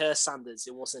 but by her standards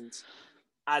it wasn't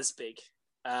as big.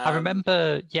 I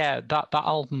remember, that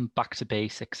album Back to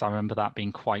Basics, I remember that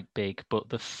being quite big, but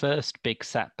the first big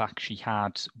setback she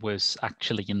had was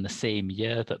actually in the same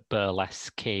year that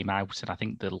Burlesque came out, and I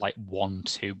think the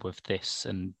 1-2 of this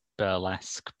and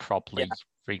Burlesque probably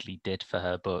really did for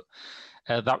her, but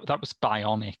that was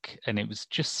Bionic, and it was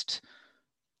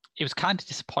kind of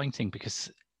disappointing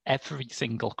because every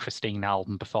single Christine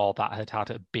album before that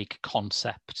had a big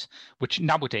concept, which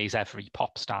nowadays every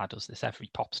pop star does this.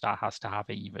 Every pop star has to have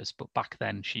eras, but back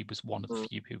then she was one of the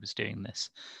few who was doing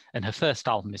this. And her first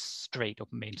album is straight up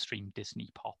mainstream Disney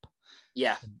pop.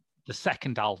 Yeah. The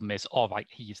second album is, all right,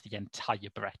 here's the entire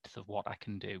breadth of what I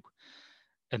can do.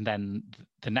 And then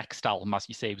the next album, as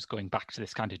you say, was going back to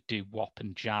this kind of doo-wop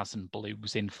and jazz and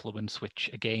blues influence, which,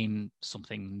 again,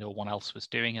 something no one else was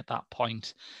doing at that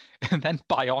point. And then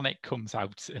Bionic comes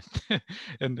out,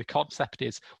 and the concept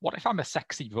is, what if I'm a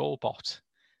sexy robot?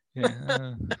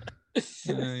 Yeah,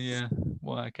 yeah.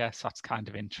 Well, I guess that's kind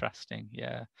of interesting,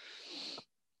 yeah.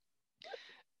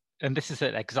 And this is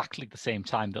at exactly the same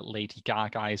time that Lady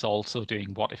Gaga is also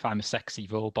doing What If I'm a Sexy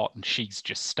Robot, and she's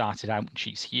just started out and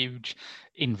she's huge.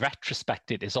 In retrospect,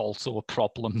 it is also a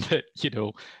problem that,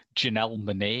 Janelle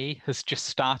Monáe has just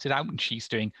started out and she's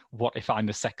doing What If I'm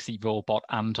a Sexy Robot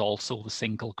and also the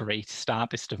single Greatest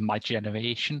Artist of My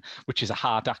Generation, which is a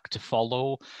hard act to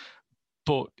follow.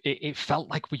 But it felt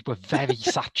like we were very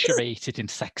saturated in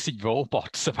sexy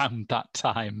robots around that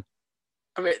time.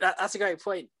 I mean, that's a great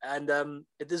point. And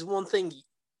if there's one thing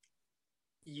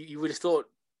you would have thought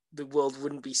the world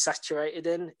wouldn't be saturated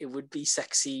in, it would be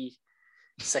sexy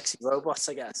robots,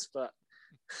 I guess. But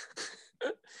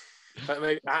but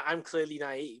maybe I'm clearly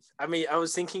naive. I mean, I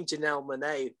was thinking Janelle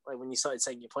Monáe, like when you started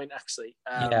saying your point, actually.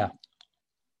 Yeah.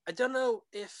 I don't know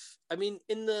if, I mean,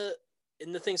 in the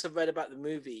things I've read about the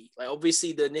movie, like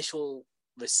obviously the initial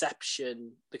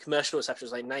reception, the commercial reception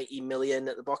was like 90 million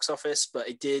at the box office, but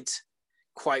it did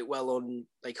quite well on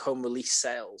like home release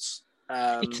sales.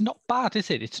 It's not bad, is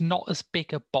it? It's not as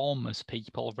big a bomb as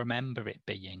people remember it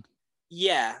being.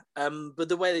 Yeah, but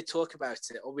the way they talk about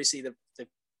it, obviously the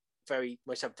very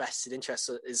much have vested interest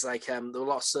is like the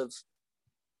loss of,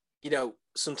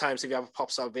 sometimes if you have a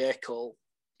pop star vehicle,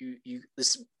 you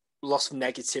this loss of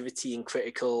negativity and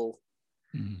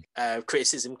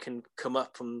criticism can come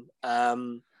up from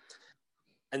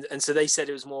and so they said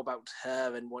it was more about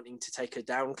her and wanting to take her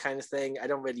down kind of thing. I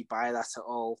don't really buy that at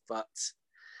all, but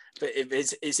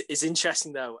it's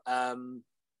interesting though.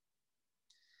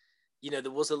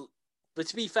 But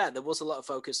to be fair, there was a lot of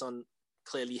focus on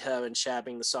clearly her and Cher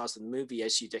being the stars of the movie,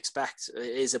 as you'd expect. It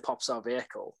is a pop star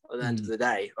vehicle at the end of the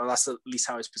day, or that's at least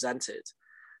how it's presented.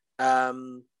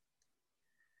 And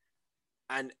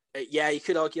you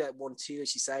could argue that 1-2,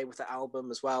 as you say, with the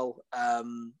album as well.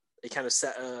 It kind of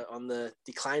set her on the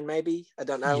decline, maybe. I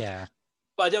don't know. Yeah.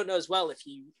 But I don't know as well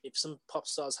if some pop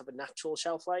stars have a natural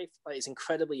shelf life. Like it's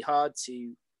incredibly hard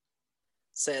to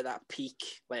say at that peak,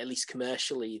 like at least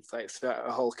commercially, like throughout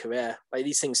a whole career. Like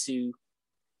these things do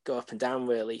go up and down.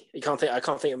 Really, I can't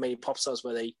think of many pop stars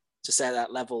where they just stay at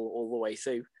that level all the way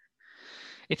through.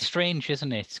 It's strange,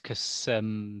 isn't it? Because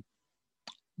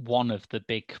one of the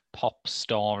big pop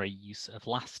stories of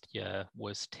last year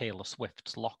was Taylor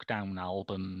Swift's lockdown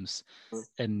albums.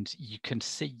 And you can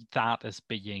see that as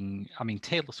being, I mean,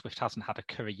 Taylor Swift hasn't had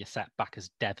a career setback as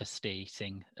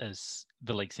devastating as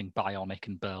releasing Bionic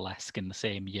and Burlesque in the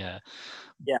same year.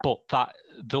 Yeah. But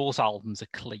those albums are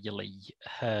clearly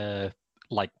her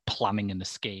like planning an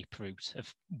escape route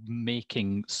of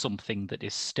making something that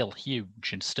is still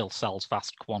huge and still sells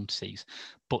vast quantities,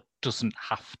 but doesn't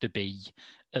have to be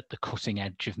at the cutting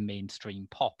edge of mainstream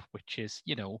pop, which is,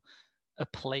 a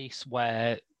place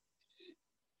where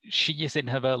she is in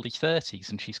her early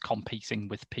 30s and she's competing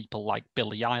with people like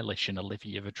Billie Eilish and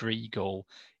Olivia Rodrigo.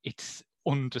 It's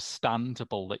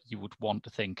understandable that you would want to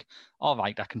think, all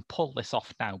right, I can pull this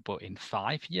off now, but in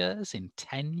 5 years, in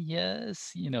 10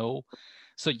 years,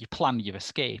 so you plan your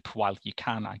escape while you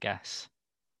can, I guess.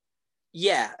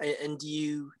 Yeah, and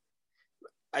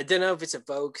I don't know if it's a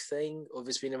Vogue thing or if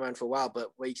it's been around for a while, but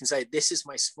where you can say, this is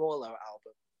my smaller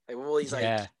album. Like with all these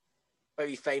like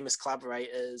very famous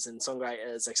collaborators and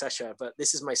songwriters, etc. But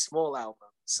this is my small album.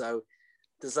 So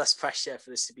there's less pressure for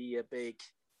this to be a big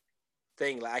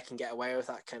thing. Like I can get away with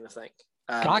that kind of thing.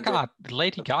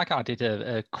 Lady Gaga did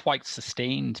a quite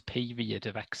sustained period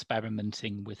of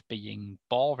experimenting with being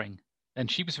boring. And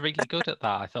she was really good at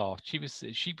that, I thought. She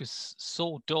was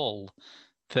so dull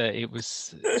that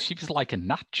she was like a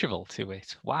natural to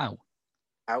it. Wow.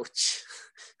 Ouch.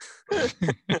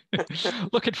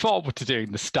 Looking forward to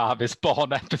doing the Star is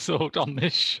Born episode on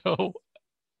this show.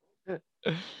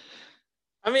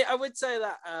 I mean, I would say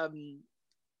that,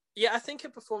 I think her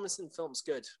performance in the film's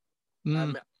good.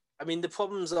 I mean, the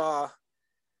problems are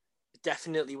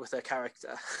definitely with her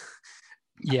character.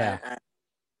 Yeah.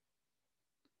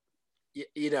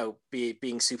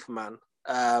 Being Superman.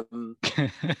 I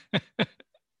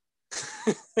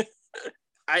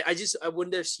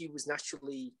wonder if she was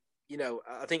naturally,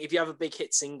 I think if you have a big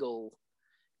hit single,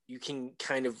 you can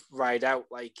kind of ride out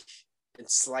like a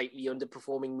slightly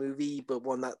underperforming movie, but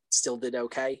one that still did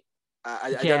okay.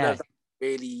 I don't know if that's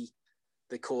really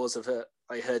the cause of her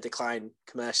decline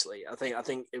commercially. I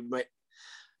think it might.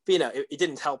 But, you know, it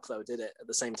didn't help though, did it? At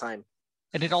the same time.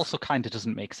 And it also kind of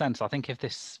doesn't make sense. I think if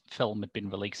this film had been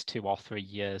released 2 or 3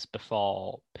 years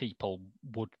before, people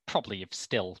would probably have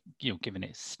still, given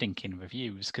it stinking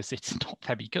reviews because it's not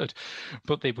very good.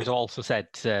 But they would also said,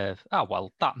 oh,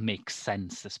 well, that makes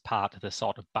sense as part of the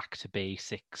sort of back to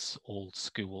basics, old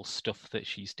school stuff that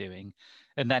she's doing.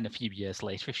 And then a few years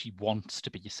later, if she wants to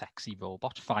be a sexy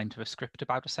robot, find her a script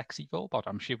about a sexy robot.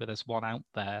 I'm sure there's one out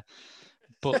there.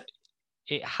 But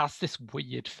it has this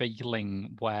weird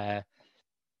feeling where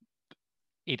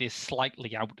it is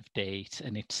slightly out of date,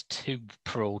 and it's 2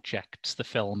 projects, the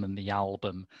film and the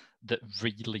album, that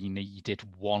really needed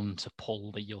one to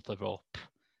pull the other up.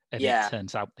 And it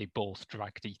turns out they both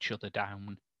dragged each other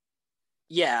down.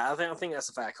 Yeah, I think that's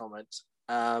a fair comment.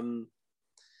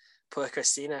 Poor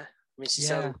Christina. I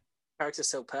mean, character's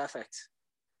so perfect.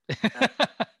 Yes.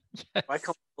 Why can't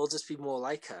we all just be more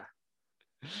like her?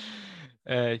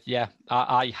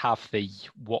 I have the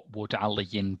 "What would Ali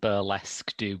in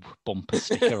burlesque do" bumper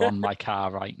sticker on my car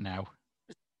right now.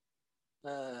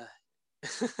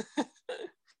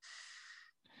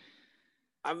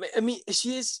 I mean,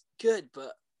 she is good,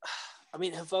 but I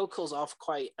mean, her vocals are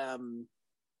quite.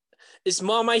 It's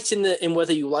Marmite in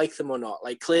whether you like them or not.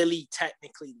 Like, clearly,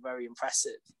 technically, very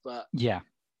impressive, but yeah.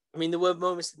 I mean, there were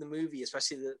moments in the movie,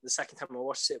 especially the second time I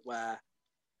watched it, where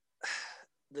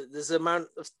there's the amount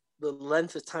of the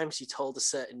length of time she told a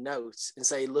certain note and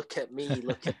say, "Look at me,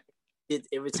 look at me." It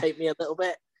irritate me a little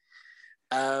bit.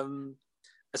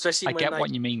 Especially I get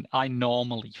what you mean. I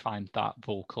normally find that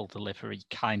vocal delivery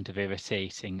kind of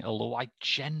irritating, although I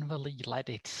generally let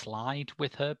it slide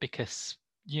with her because,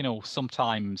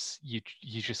 sometimes you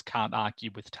just can't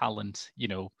argue with talent.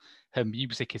 Her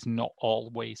music is not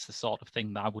always the sort of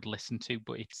thing that I would listen to,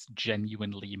 but it's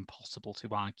genuinely impossible to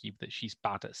argue that she's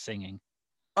bad at singing.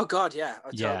 Oh God, yeah,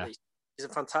 totally. She's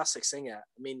a fantastic singer.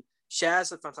 I mean,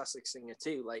 Cher's a fantastic singer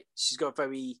too. Like, she's got a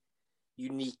very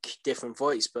unique, different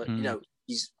voice, but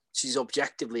she's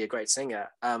objectively a great singer.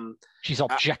 She's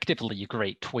objectively a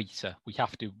great tweeter. We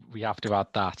have to add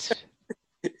that.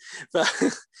 but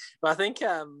I think,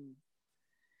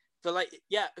 but like,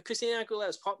 yeah, Christina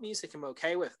Aguilera's pop music I'm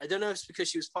okay with. I don't know if it's because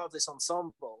she was part of this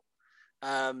ensemble,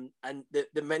 and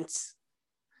the meant,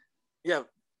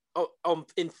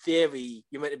 in theory,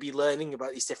 you're meant to be learning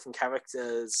about these different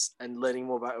characters and learning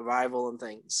more about Arrival and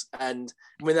things. And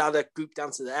when they're grouped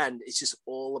down to the end, it's just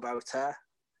all about her.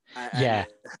 And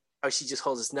how she just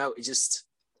holds this note. It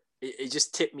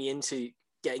just tipped me into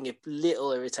getting a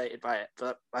little irritated by it.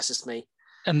 But that's just me.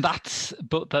 And that's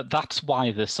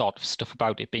why the sort of stuff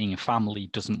about it being a family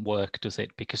doesn't work, does it?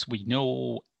 Because we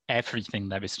know everything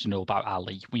there is to know about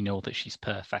Ali. We know that she's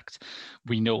perfect.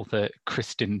 We know that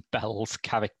Kristen Bell's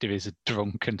character is a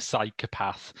drunken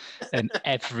psychopath, and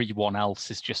everyone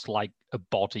else is just like a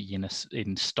body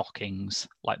in stockings.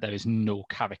 Like, there is no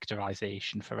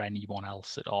characterization for anyone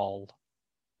else at all.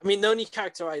 I mean, the only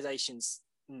characterization's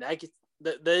negative.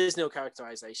 There is no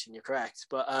characterization. You're correct,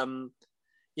 but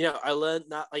I learned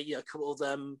that a couple of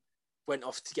them went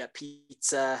off to get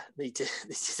pizza. They did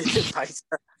pizza.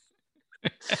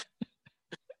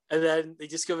 And then they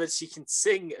discovered she can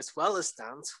sing as well as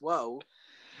dance. Whoa.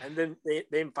 And then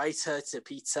they invite her to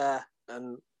pizza.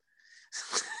 And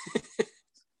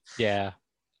yeah,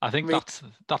 I think that's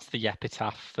the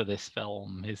epitaph for this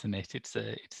film, isn't it? It's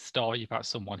a story about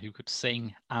someone who could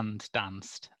sing and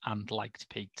danced and liked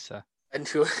pizza. And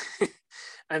who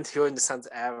understands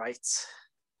air rights.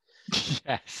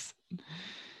 Yes.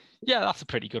 Yeah, that's a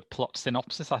pretty good plot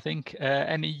synopsis, I think.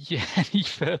 Any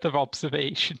further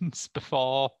observations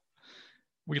before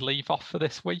we leave off for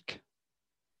this week?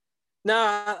 No,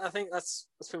 I think that's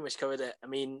pretty much covered it. I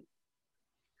mean,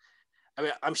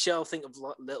 I'm sure I'll think of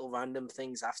little random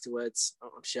things afterwards.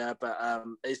 I'm sure, but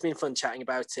it's been fun chatting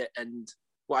about it and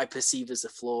what I perceive as the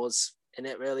flaws in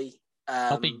it. Really,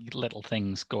 there'll be little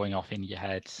things going off in your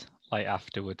head like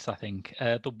afterwards. I think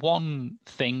the one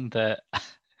thing that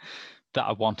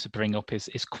I want to bring up is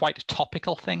quite a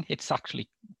topical thing. It's actually,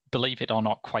 believe it or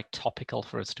not, quite topical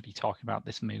for us to be talking about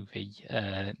this movie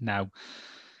now,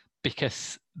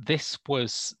 because this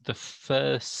was the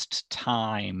first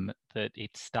time that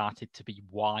it started to be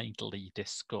widely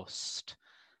discussed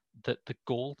that the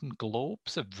Golden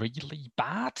Globes are really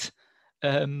bad.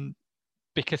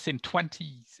 Because in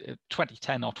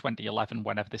 2010 or 2011,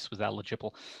 whenever this was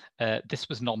eligible, this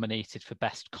was nominated for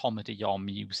Best Comedy or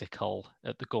Musical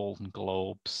at the Golden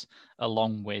Globes,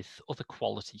 along with other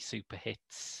quality super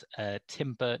hits,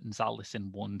 Tim Burton's Alice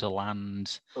in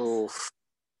Wonderland,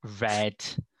 Red,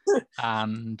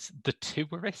 and The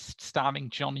Tourist, starring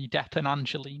Johnny Depp and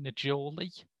Angelina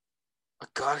Jolie. Oh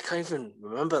God, I can't even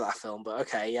remember that film, but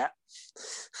okay, yeah.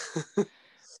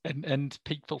 And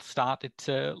people started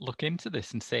to look into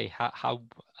this and say, how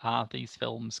are these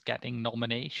films getting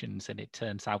nominations? And it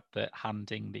turns out that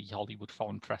handing the Hollywood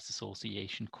Foreign Press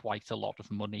Association quite a lot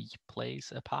of money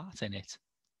plays a part in it.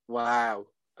 Wow.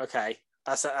 Okay,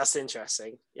 that's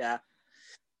interesting. Yeah.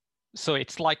 So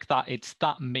it's like that. It's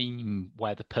that meme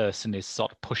where the person is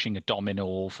sort of pushing a domino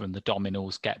over, and the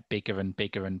dominoes get bigger and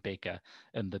bigger and bigger,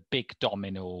 and the big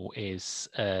domino is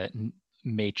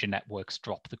major networks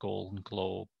drop the Golden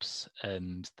Globes,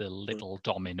 and the little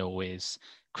domino is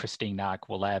Christina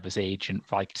Aguilera's agent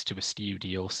writes to a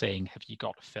studio saying, "Have you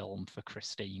got a film for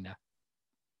Christina?"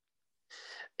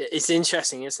 It's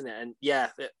interesting, isn't it? And yeah,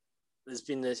 there's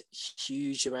been this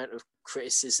huge amount of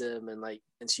criticism and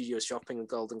studios dropping the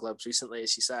Golden Globes recently,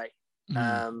 as you say.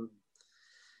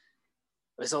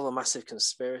 It's all a massive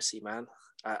conspiracy, man.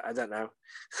 I don't know.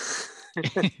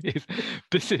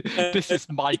 This is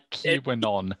my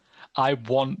QAnon. I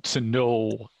want to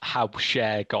know how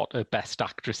Cher got a Best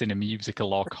Actress in a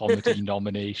Musical or Comedy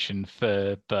nomination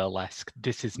for Burlesque.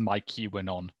 This is my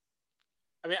QAnon.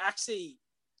 I mean, actually,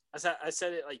 I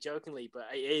said it like jokingly, but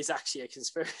it is actually a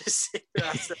conspiracy.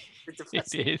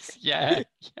 It is, yeah.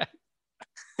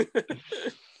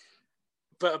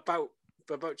 But about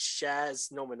Cher's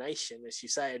nomination, as you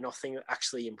say, nothing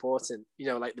actually important.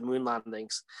 Like the moon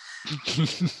landings.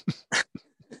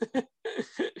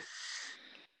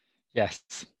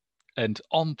 Yes. And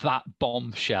on that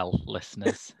bombshell,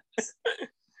 listeners,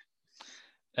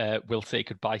 we'll say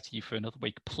goodbye to you for another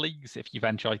week. Please, if you've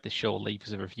enjoyed the show, leave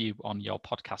us a review on your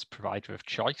podcast provider of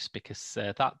choice, because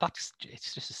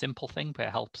it's just a simple thing, but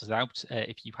it helps us out.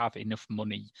 If you have enough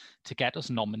money to get us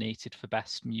nominated for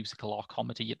Best Musical or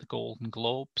Comedy at the Golden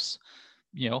Globes,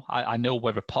 I know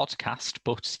we're a podcast,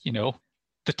 but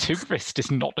The Tourist is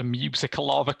not a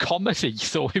musical or a comedy,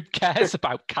 so who cares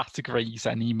about categories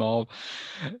anymore?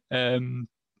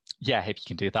 Yeah, if you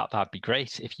can do that, that'd be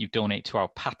great. If you donate to our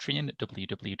Patreon at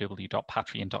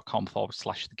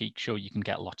www.patreon.com/The Geek Show, you can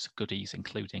get lots of goodies,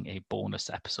 including a bonus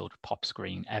episode of Pop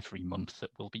Screen every month that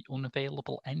will be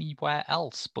unavailable anywhere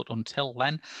else. But until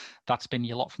then, that's been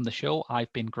your lot from the show.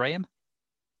 I've been Graham.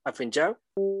 I've been Joe.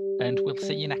 And we'll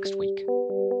see you next week.